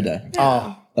 Yeah, every day.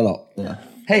 Oh, A lot. Yeah.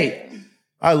 Hey,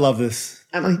 I love this.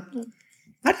 Emily,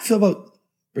 how do you feel about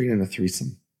bringing in a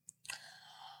threesome?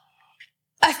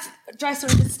 Do I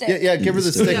start with the stick? Yeah, give her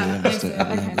the stick. Yeah. Let's do it.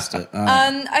 Okay. Let's do it.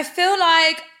 I feel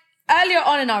like earlier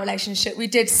on in our relationship, we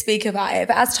did speak about it,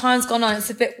 but as time's gone on, it's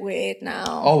a bit weird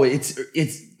now. Oh, it's.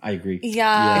 I agree.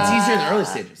 Yeah. It's easier in the early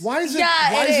stages. Why is it?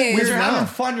 Yeah, why it is it is. Because weird you're having now?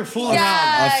 fun, you're fooling Yeah,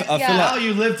 around. I feel yeah. Now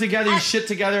you live together, you shit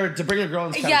together. To bring a girl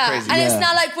is kind of crazy. And it's Yeah.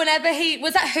 now like whenever he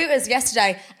was at Hooters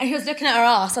yesterday and he was looking at her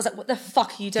ass, I was like, what the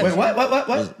fuck are you doing? Wait, what?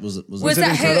 Was it Was it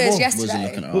at incredible? Hooters Was he yesterday?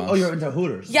 looking at Oh, her? you're into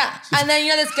Hooters. Yeah. And then, you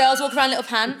know, there's girls walking around in little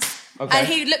pants. Okay. And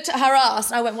he looked at her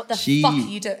ass and I went, what the She- fuck are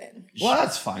you doing? Well,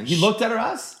 that's fine. He looked at her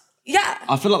ass. Yeah.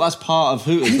 I feel like that's part of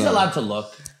Hooters. He's though. allowed to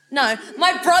look. No,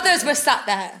 my brothers were sat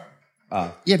there.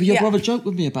 Yeah, but your Yeah. brother joked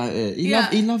with me about it.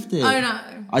 He loved it. I know.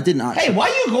 I didn't actually. Hey, why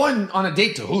are you going on a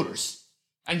date to Hooters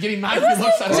and getting mad if he wasn't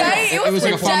looks at a her? date. It was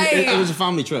like a a family. date. It was a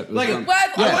family trip. It was Like, fun.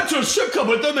 Well, I went to a strip club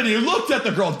with them and he looked at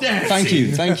the girl dancing.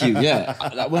 Thank you.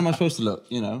 Yeah, where am I supposed to look?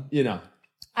 You know, You know.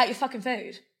 At your fucking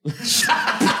food.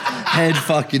 head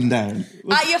fucking down.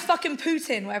 At your fucking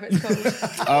Putin, whatever it's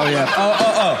called. Oh yeah.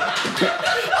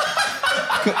 Oh.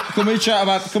 Can we chat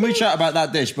about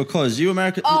that dish? Because you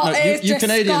American, it's you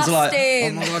Canadians are like, oh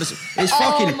disgusting. my god, it's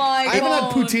fucking. Oh my I haven't had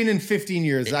God. poutine in 15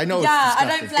 years. I know Yeah, it's I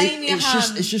don't disgusting. blame your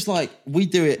hand. It's just like we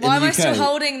do it Why in am the I UK. still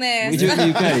holding this? We do it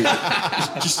in the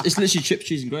UK. It's literally chips,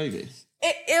 cheese, and gravy.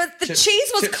 The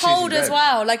cheese was chip, cheese cold and as bread.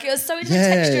 well. Like, it was so into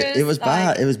Yeah, textures. it was like-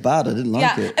 bad. It was bad. I didn't like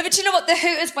Yeah, it. but you know what? The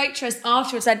Hooters waitress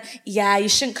afterwards said, yeah, you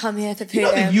shouldn't come here for You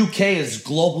know Putin. the UK is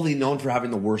globally known for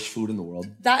having the worst food in the world.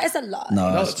 That is a lie.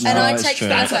 No, it's And I it's take true.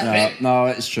 that as a- No,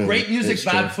 it's true. Great music, It's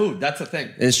bad true. food. That's a thing.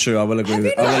 It's true. I will agree Have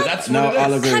with you not- I will- That's No, what it is.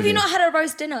 I'll agree Have with you not had a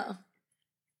roast dinner?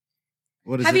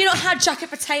 What is Have it? you not had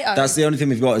jacket potato? That's the only thing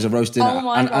we've got is a roast dinner Oh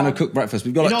my and a God. cooked breakfast.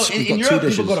 We've got You like know, we've in got two Europe,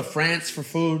 dishes. people go to France for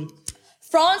food.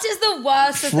 France is the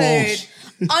worst for France.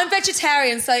 food. I'm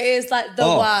vegetarian, so it is like the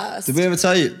worst. Did we ever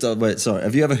tell you? Wait, sorry.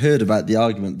 Have you ever heard about the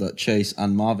argument that Chase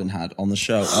and Marvin had on the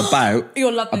show about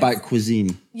You'll love this. about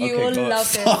cuisine? You Okay, will go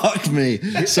love this. Fuck me.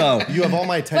 So You have all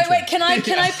my attention. Wait, can I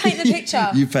paint the picture?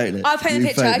 you paint it. I'll paint the You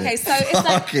picture. paint Okay, it. so it's like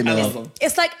Fucking hell.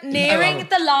 it's like nearing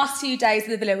the last few days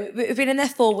of the villa. We've been in there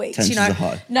 4 weeks. Tensions you know, are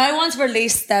high. no one's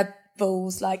released their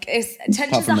balls. Like tensions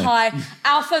Apart are from me. high.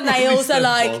 Alpha males are their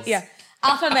like balls.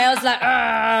 Alpha males like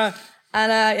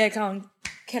and yeah, come on,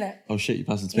 kill it. Oh shit, you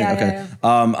passed it to me. Yeah, Okay.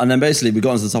 yeah, And then basically we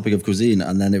got onto the topic of cuisine,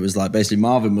 and then it was like basically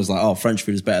Marvin was like, "Oh, French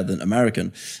food is better than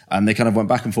American," and they kind of went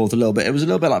back and forth a little bit. It was a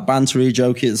little bit like bantery,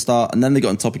 jokey at the start, and then they got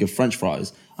on the topic of French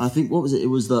fries. And I think what was it? It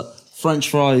was that French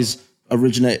fries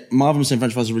Marvin was saying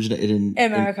French fries originated in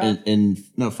America. in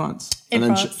France, In and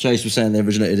then France. Chase was saying they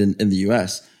originated in the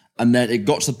US. And then it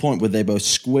got to the point where they both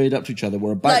squared up to each other.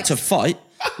 We're about Like- to fight.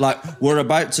 Like, we're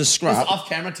about to scrap. Off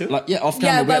camera too. Like, yeah, off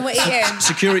Yeah, camera. when we're eating.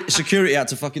 Security had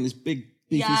to fucking this big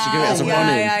beefy Yeah, security had to yeah, run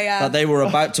in yeah, yeah. that they were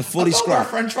about to fully I thought where scrap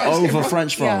French fries came over from.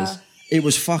 French fries. Yeah. It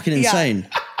was fucking insane.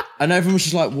 And everyone was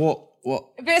just like, what? But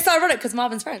it's ironic because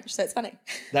Marvin's French, so it's funny.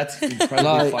 That's incredibly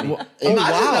Like, funny. what- Oh,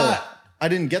 Imagine wow. that. I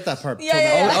didn't get that part. Yeah, till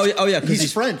yeah, now. yeah. Oh yeah, because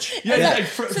He's French. Yeah, Yeah. like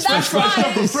So that's fries why-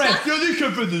 come from France. Yeah, they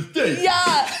come from the States.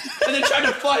 Yeah, And they're trying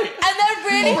to fight. and they're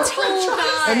really Over tall French fries.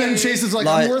 guys. And then Chase is like,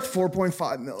 Like- I'm worth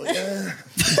 4.5 million.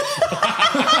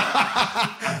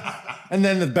 And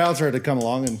then the bouncer had to come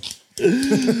along and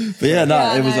But yeah, no,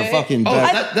 Yeah, it was no, a fucking Oh,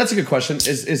 bad- that's a good question.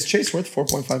 Is Chase worth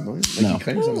 4.5 million? Like No. he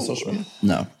claims on his social media.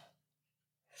 no.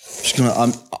 Just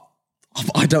gonna,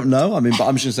 I don't know. I mean, but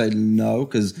I'm just gonna say no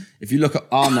because if you look at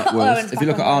our net worth, it's if you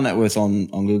look at back our on net worth on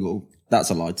Google, that's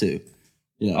a lie too.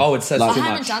 You know, Oh, it says like, I too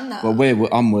haven't much. done that. Well,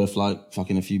 I'm worth like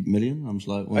fucking a few million. I'm just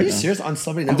like, Are you serious on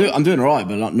somebody now? I'm doing all right,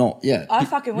 but not yet. I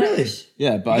fucking wish.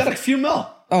 Yeah, but You I got like a few mil.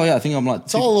 oh yeah, I think I'm like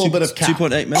it's all a little bit of cap.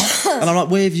 2.8 mil, and I'm like,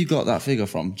 where have you got that figure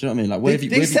from? Do you know what I mean? Like, where have you?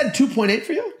 They where have you- said 2.8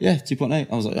 for you? yeah,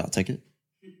 2.8. I was like, yeah, I'll take it.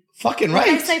 Fucking What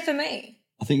did right. they say for me?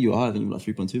 I think you are. I think you're like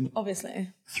 3.2 mil. Obviously.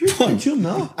 3.2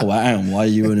 mil. Oh, wow, hang on. Why are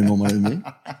you earning more money than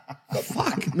me?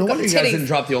 Fuck. No wonder you guys titties. didn't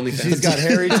drop the OnlyFans. he's got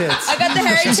hairy tits. I got the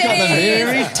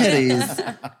hairy titties.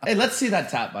 titties. Hey, let's see that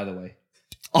tap, by the way.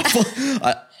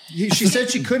 She said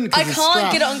she couldn't. 'cause I it's can't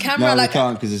strapped. get it on camera. No, we like,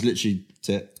 can't because it's literally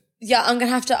tit. yeah, I'm gonna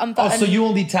have to Oh, unbutton. so you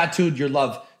only tattooed your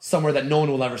love somewhere that no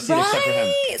one will ever see right? except for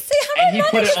him. See how And he I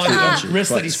put it managed on that? the wrist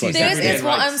that he Quite- sees quite- every This day. is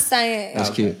what right? I'm saying. That's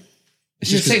cute.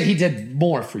 It's You're just saying he did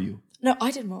more for you. No,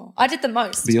 I did more. I did the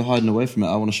most. but you're hiding away from it.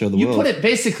 I want to show the You world. put it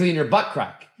basically in your butt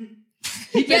crack.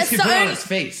 He basically so put it on only- his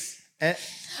face. And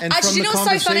Actually, from you the know what's so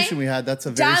conversation funny? we had, that's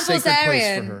a very Dan sacred place for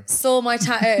Bilzerian her. saw my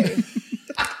tattoo.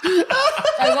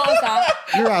 Oh, what was that?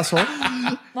 Your asshole.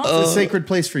 It's a sacred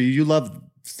place for you. You love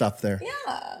stuff there.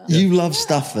 You love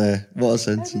stuff there. What a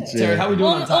sentence. Terry, how we doing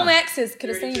on All my time? exes could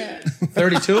have seen it.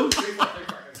 32?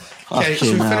 Okay,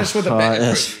 should we finish with a bang?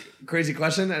 Yes. crazy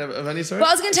question of any sort? But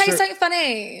I was going to tell you something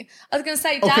funny. I was going to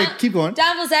say, Okay, keep going.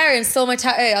 Dan Bilzerian saw my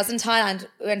tattoo. I was in Thailand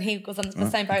when he was on the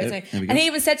same boat as me. here we go. And he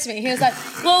even said to me, he was like,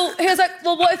 well,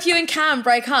 what if you and Cam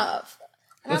break up?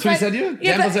 And I That's was what he like, said to you?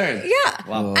 Yeah, Dan but- Bilzerian? Yeah.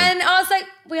 Wow. And I was like,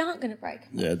 we aren't going to break.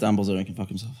 Yeah, Dan Bilzerian can fuck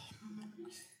himself.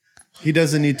 He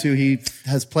doesn't need to. He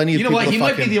has plenty of You know people what? to He fuck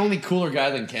might be him. the only cooler guy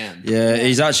than Cam. Yeah,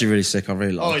 he's actually really sick. I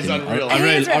really like Oh, him. he's unreal. I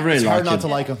really It's like hard not him. to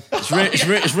like him.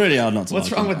 It's really hard not to What's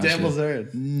like wrong him, with Dan actually.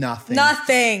 Bilzerian? Nothing.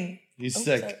 Nothing. He's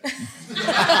sick.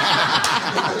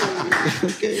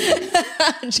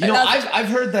 You know, I've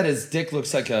heard that his dick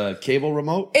looks like a cable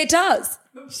remote. It does.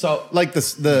 So, Like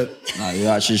the No,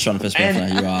 you're actually just trying to piss me off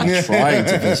And- now. You are trying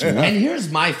to piss me off. and here's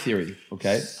my theory,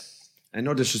 okay? And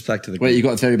no disrespect to the Wait, you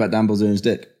got a theory about Dan Bilzerian's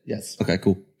dick? Yes. Okay,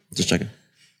 cool. Just checking.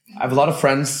 I have a lot of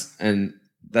friends and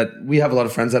we have a lot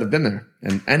of friends that have been there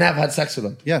and have had sex with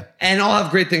him. Yeah. And all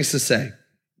have great things to say.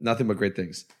 Nothing but great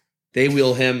things. They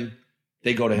wheel him.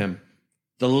 They go to him.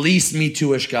 The least Me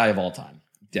Too-ish guy of all time.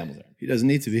 Dan Bilzerian. he doesn't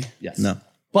need to be. Yes. No.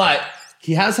 But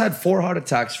he has had 4 heart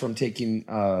attacks from taking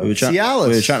We were, Cialis.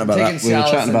 we were chatting about Taking that. We were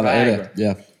Cialis chatting about that and earlier.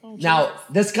 Yeah. Now,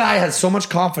 this guy has so much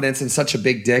confidence and such a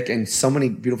big dick and so many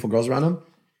beautiful girls around him.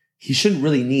 He shouldn't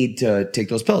really need to take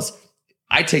those pills.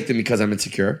 I take them because I'm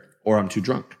insecure or I'm too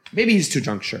drunk. Maybe he's too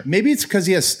drunk, sure. Maybe it's because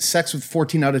he has sex with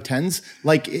 14 out of 10s.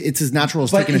 Like it's as natural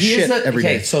as taking a he is shit every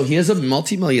day. So he is a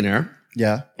multimillionaire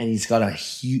Yeah. and he's got a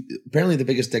huge, apparently the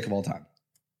biggest dick of all time.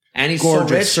 And he's Gorgeous,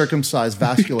 so rich. circumcised,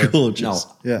 vascular. Gorgeous.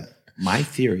 No, Yeah. my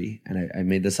theory, and I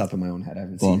made this up in my own head. I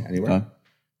haven't Go seen on. it anywhere. Okay.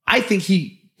 I think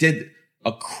he did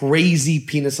a crazy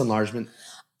penis enlargement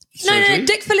surgery. No,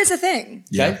 dick fill is a thing.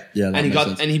 Okay. Yeah, that and he makes got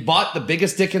sense. and he bought the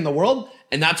biggest dick in the world,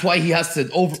 and that's why he has to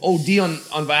OD on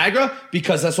Viagra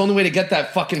because that's the only way to get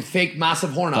that fucking fake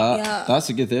massive horn up. Yeah. That's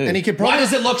a good theory. And he could Why probably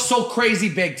does it look so crazy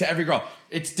big to every girl?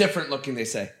 It's different looking, they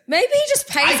say. Maybe he just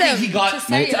pays I think him he got to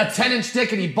say a it. 10-inch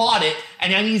dick and he bought it,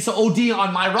 and then he needs to OD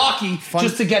on my Rocky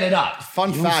just to get it up.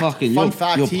 Fun You're fact. fucking- fun you're-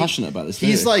 fact. you're passionate about this,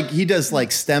 He's don't you? like he does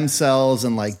like stem cells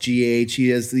and like GH. He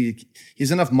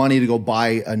has enough money to go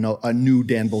buy a new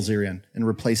Dan Bilzerian and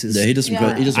replace his. Yeah, he does some Yeah.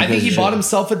 good. He does some I think crazy he bought shit.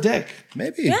 himself a dick.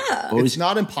 Maybe. Yeah. It's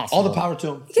not impossible. All the power to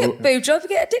him. You get a boob job, you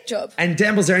get a dick job. And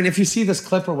Dan Bilzerian, if you see this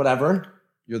clip or whatever,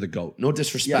 you're the GOAT. No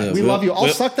disrespect. Yeah, we love you. I'll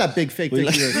suck that big fake dick.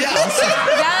 of yours. Yeah, I'll suck,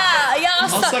 Yeah, I'll I'll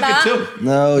suck suck that. it too.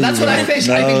 No, That's you what I won't. think.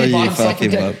 No, I think he bought you himself a fucking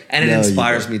dick. won't. And it No, you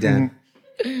inspires won't. me, Dan.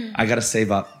 I got to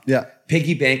save up. Yeah.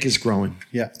 Piggy bank is growing.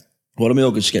 Yeah. Why don't we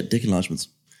all just get dick enlargements?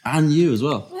 And you as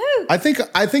well. I think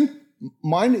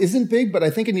mine isn't big, but I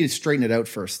think I need to straighten it out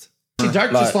first. See,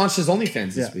 Dark Like- just launched his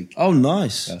OnlyFans this week. Oh,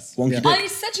 nice. Wonky Yeah. Oh, dick. you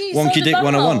said you Wonky sold the Dick butthole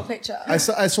 101. picture. I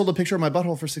sold a picture of my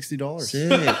butthole for $60. Sick.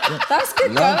 Yeah. That's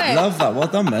good Love, going. love that. Well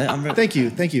done, mate. I'm Thank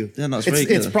you. Yeah, no, it's it's, very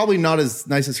good. it's probably not as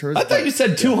nice as hers. I thought but- you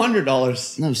said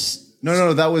 $200. No,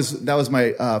 No, that was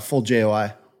my full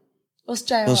JOI. What's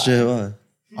JOI? what's JOI?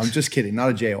 I'm just kidding. Not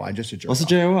a JOI, just a jerk. What's a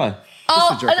JOI? Oh,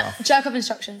 Just a jerk off. jerk off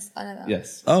instructions. I know that.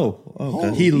 Yes. Oh,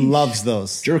 okay. He loves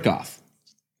those. Jerk off.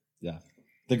 Yeah.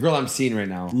 The girl I'm seeing right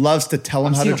now. Loves to tell him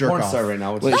I'm how seeing to a jerk porn off. star right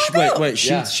now. Which Wait, wait.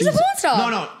 Yeah. She's a porn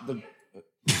star. No. The,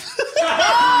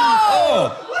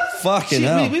 Fucking we've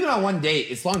hell. been on one date.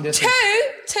 It's long distance.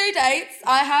 Two dates.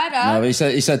 I had her. No,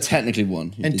 he said technically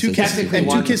one. And He two said kisses, technically and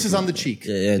two one. kisses on the cheek.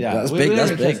 Yeah, Yeah, that's we- big. we That's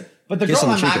never big. kissed. But the Kiss girl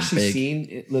on I'm cheek is actually big.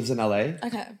 seeing lives in LA.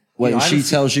 Okay. Wait, You know, I she haven't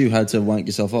tells you how to wank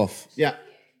yourself off. Yeah.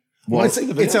 What?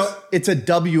 It's a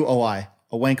WOI,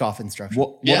 a wank off instruction.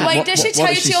 What? Yeah. Wait, does she tell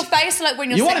you to your face like when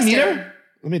you're You want to meet 16? her?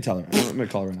 Let me tell her. I'm going to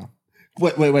call her right now.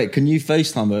 Wait. Can you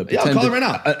FaceTime her? Yeah, I'll call her right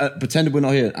now. Pretend we're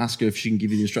not here and ask her if she can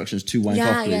give you the instructions to wank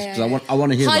Yeah, off, please. yeah, Because I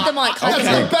want to hear Hide the that. mic. Hide the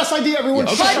That's mic. the best idea, everyone.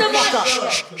 okay. Shut Hide the the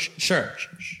fuck mic. up. Sure.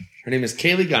 Her name is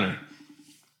Kaylee Gunner.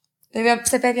 Baby, I'm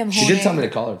horny. She did tell me to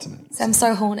call her tonight. I'm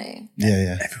so horny.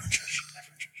 Yeah.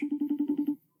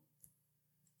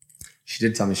 She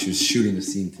did tell me she was shooting a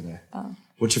scene today.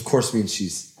 Which of course means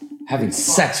she's having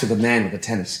sex with a man with a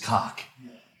tennis cock.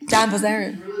 Dan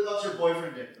Bilzerian. Really loves your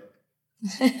boyfriend, Dick,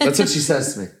 though. That's what she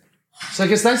says to me. She's like,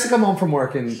 it's nice to come home from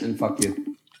work and fuck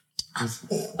you.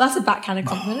 That's a backhanded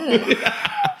compliment, isn't it?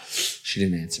 She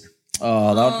didn't answer.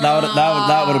 Oh,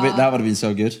 that would have been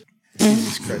so good.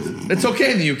 It's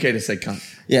okay in the UK to say cunt.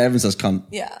 Yeah, everyone says cunt.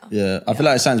 Yeah. Yeah, I feel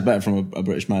like it sounds better from a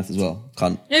British mouth as well.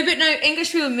 Cunt. No, but no,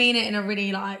 English people mean it in a really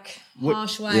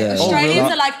harsh way. yeah. Australians Oh, really?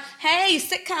 are like, hey, you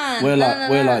sick cunt. We're No,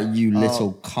 no, like no. you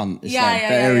little cunt. It's Yeah, like yeah,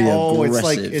 very yeah. Oh,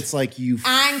 aggressive. it's like you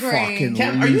Angry. fucking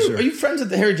Cam, loser. are you friends with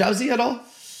the Harry Jowsey at all?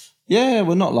 Yeah,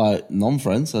 we're not like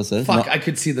non-friends. I say. Fuck, Not- I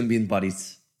could see them being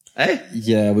buddies. Eh?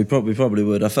 yeah, we probably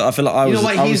would. I feel like I You was know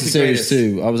what? I He's was the the series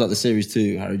greatest. 2. I was at the series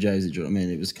 2 Harry Jowsey. Do you know what I mean?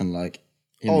 It was kind of like.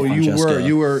 him Oh, and you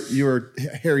Francesca. were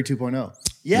Harry 2.0.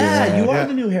 Yeah, you are Yeah.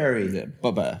 the new Harry. Yeah,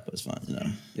 but better, but it's fine.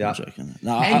 Yeah. I'm joking.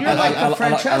 No, And you're like the I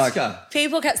Francesca.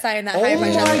 People kept saying that. Oh Hey,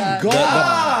 my Francesca.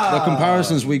 God. the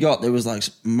comparisons we got, there was like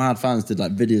mad fans did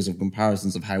like videos of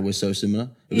comparisons of how we're so similar.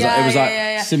 It was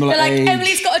like similar They're like, age.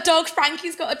 Emily's got a dog,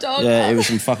 Frankie's got a dog. Yeah, it was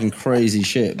some fucking crazy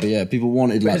shit. But yeah, people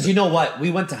wanted like. Because you know what?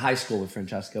 We went to high school with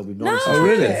Francesca. We've known her No. since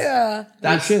really? Yeah.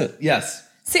 That's shit. Yes.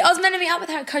 See, I was meant to meet up with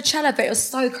her at Coachella, but it was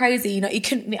so crazy. You know, you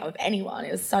couldn't meet up with anyone.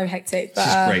 It was so hectic. But,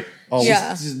 She's great. Oh,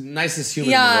 yeah. She's the nicest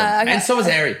human Yeah, in the world. okay. And so is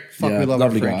Harry. Fuck, yeah, we love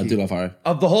lovely our guy. I Frankie. do love Harry.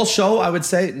 Of the whole show, I would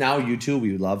say now you two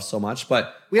we love so much,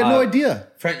 but We had no idea.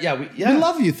 We We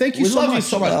love you. Thank you we so love much. you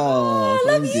so much. Oh,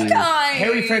 I love you guys.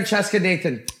 Harry, Francesca,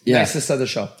 Nathan, Yeah. nicest of the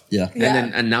show. Yeah.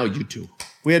 And now you two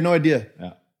We had no idea.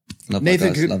 Love Nathan,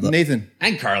 that, guys. Love that. Nathan.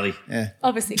 and Carly.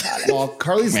 Obviously, Carly. Well,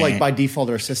 Carly's like by default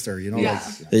our sister. You know, Yeah. like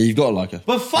Yeah, you've got to like her.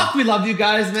 But fuck, we love you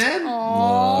guys, man.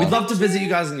 We'd love to visit you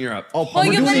guys in Europe. oh, Well, we're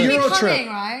you're doing meant a to be Euro coming, trip.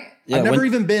 right? Yeah, I've never when-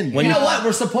 even been. You know what?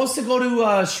 We're supposed to go to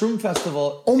Shroom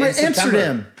Festival. Oh, my in September.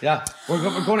 Amsterdam. Yeah, we're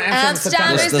going to Amsterdam in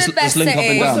Amsterdam September. is the best link up city.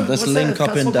 and down. What's Let's the link up and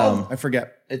festival down. called? I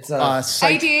forget. It's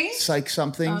Psych, AD? Psych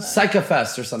something. Psycha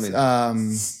Fest or something.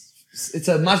 It's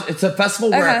a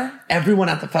festival where Okay. everyone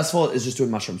at the festival is just doing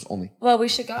mushrooms only. Well, we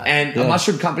should go. And a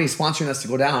mushroom company is sponsoring us to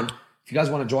go down. If you guys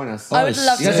want to join us. I would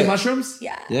love You guys to. do mushrooms?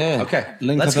 Yeah. Yeah. Okay.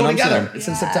 Link Let's up go in together. Amsterdam. It's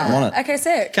in I'm September. on it. Okay,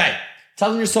 sick. Okay. Tell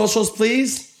them your socials,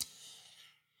 please.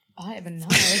 I don't even know.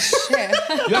 Shit.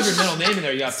 You have your middle name in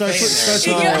there. You have Faye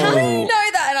in there. How do you know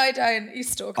that and I don't? You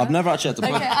stalker. I've never actually had to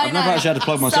plug. Okay, I I've never know. actually had to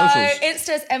plug my so, socials.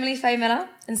 Insta's Emily Faye Miller,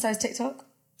 and so is TikTok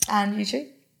and YouTube.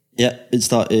 Yeah,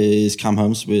 Insta is Cam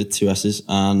Holmes with 2 S's,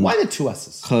 and Why the 2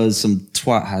 S's? because some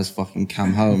twat has fucking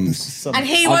Cam Holmes. And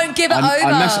he won't give it over.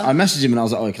 I messaged him and I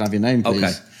was like, "Oh, can I have your name, please?"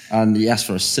 Okay. And he asked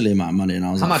for a silly amount of money, and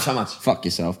I was How like, much, how much? Fuck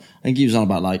yourself." I think he was on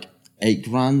about like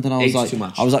 $8,000, and I was Eight's like, too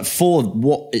much. I was like, for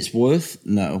what it's worth,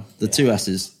 no. The 2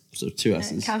 S's, so 2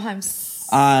 S's. Cam Holmes.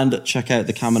 And check out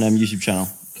the Cam and M YouTube channel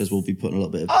because we'll be putting a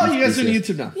little bit of. Oh, you guys doing BTS.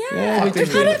 YouTube now? Yeah, we've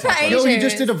done it for ages. Yo, he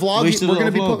just did a vlog. We just did a We're going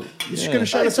to be little put, vlog. just Yeah. going to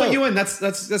shout Let's us put out. you in.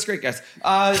 That's great, guys.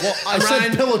 I said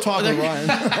Ryan- pillow talk with Ryan.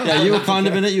 Yeah, you were kind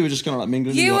of in it. You were just kind of like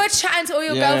mingling. You were were chatting to all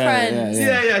your Yeah, girlfriends.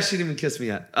 Yeah, she didn't even kiss me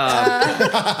yet.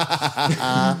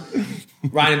 Ryan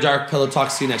and Dark, Pillow Talk.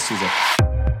 See you next Tuesday.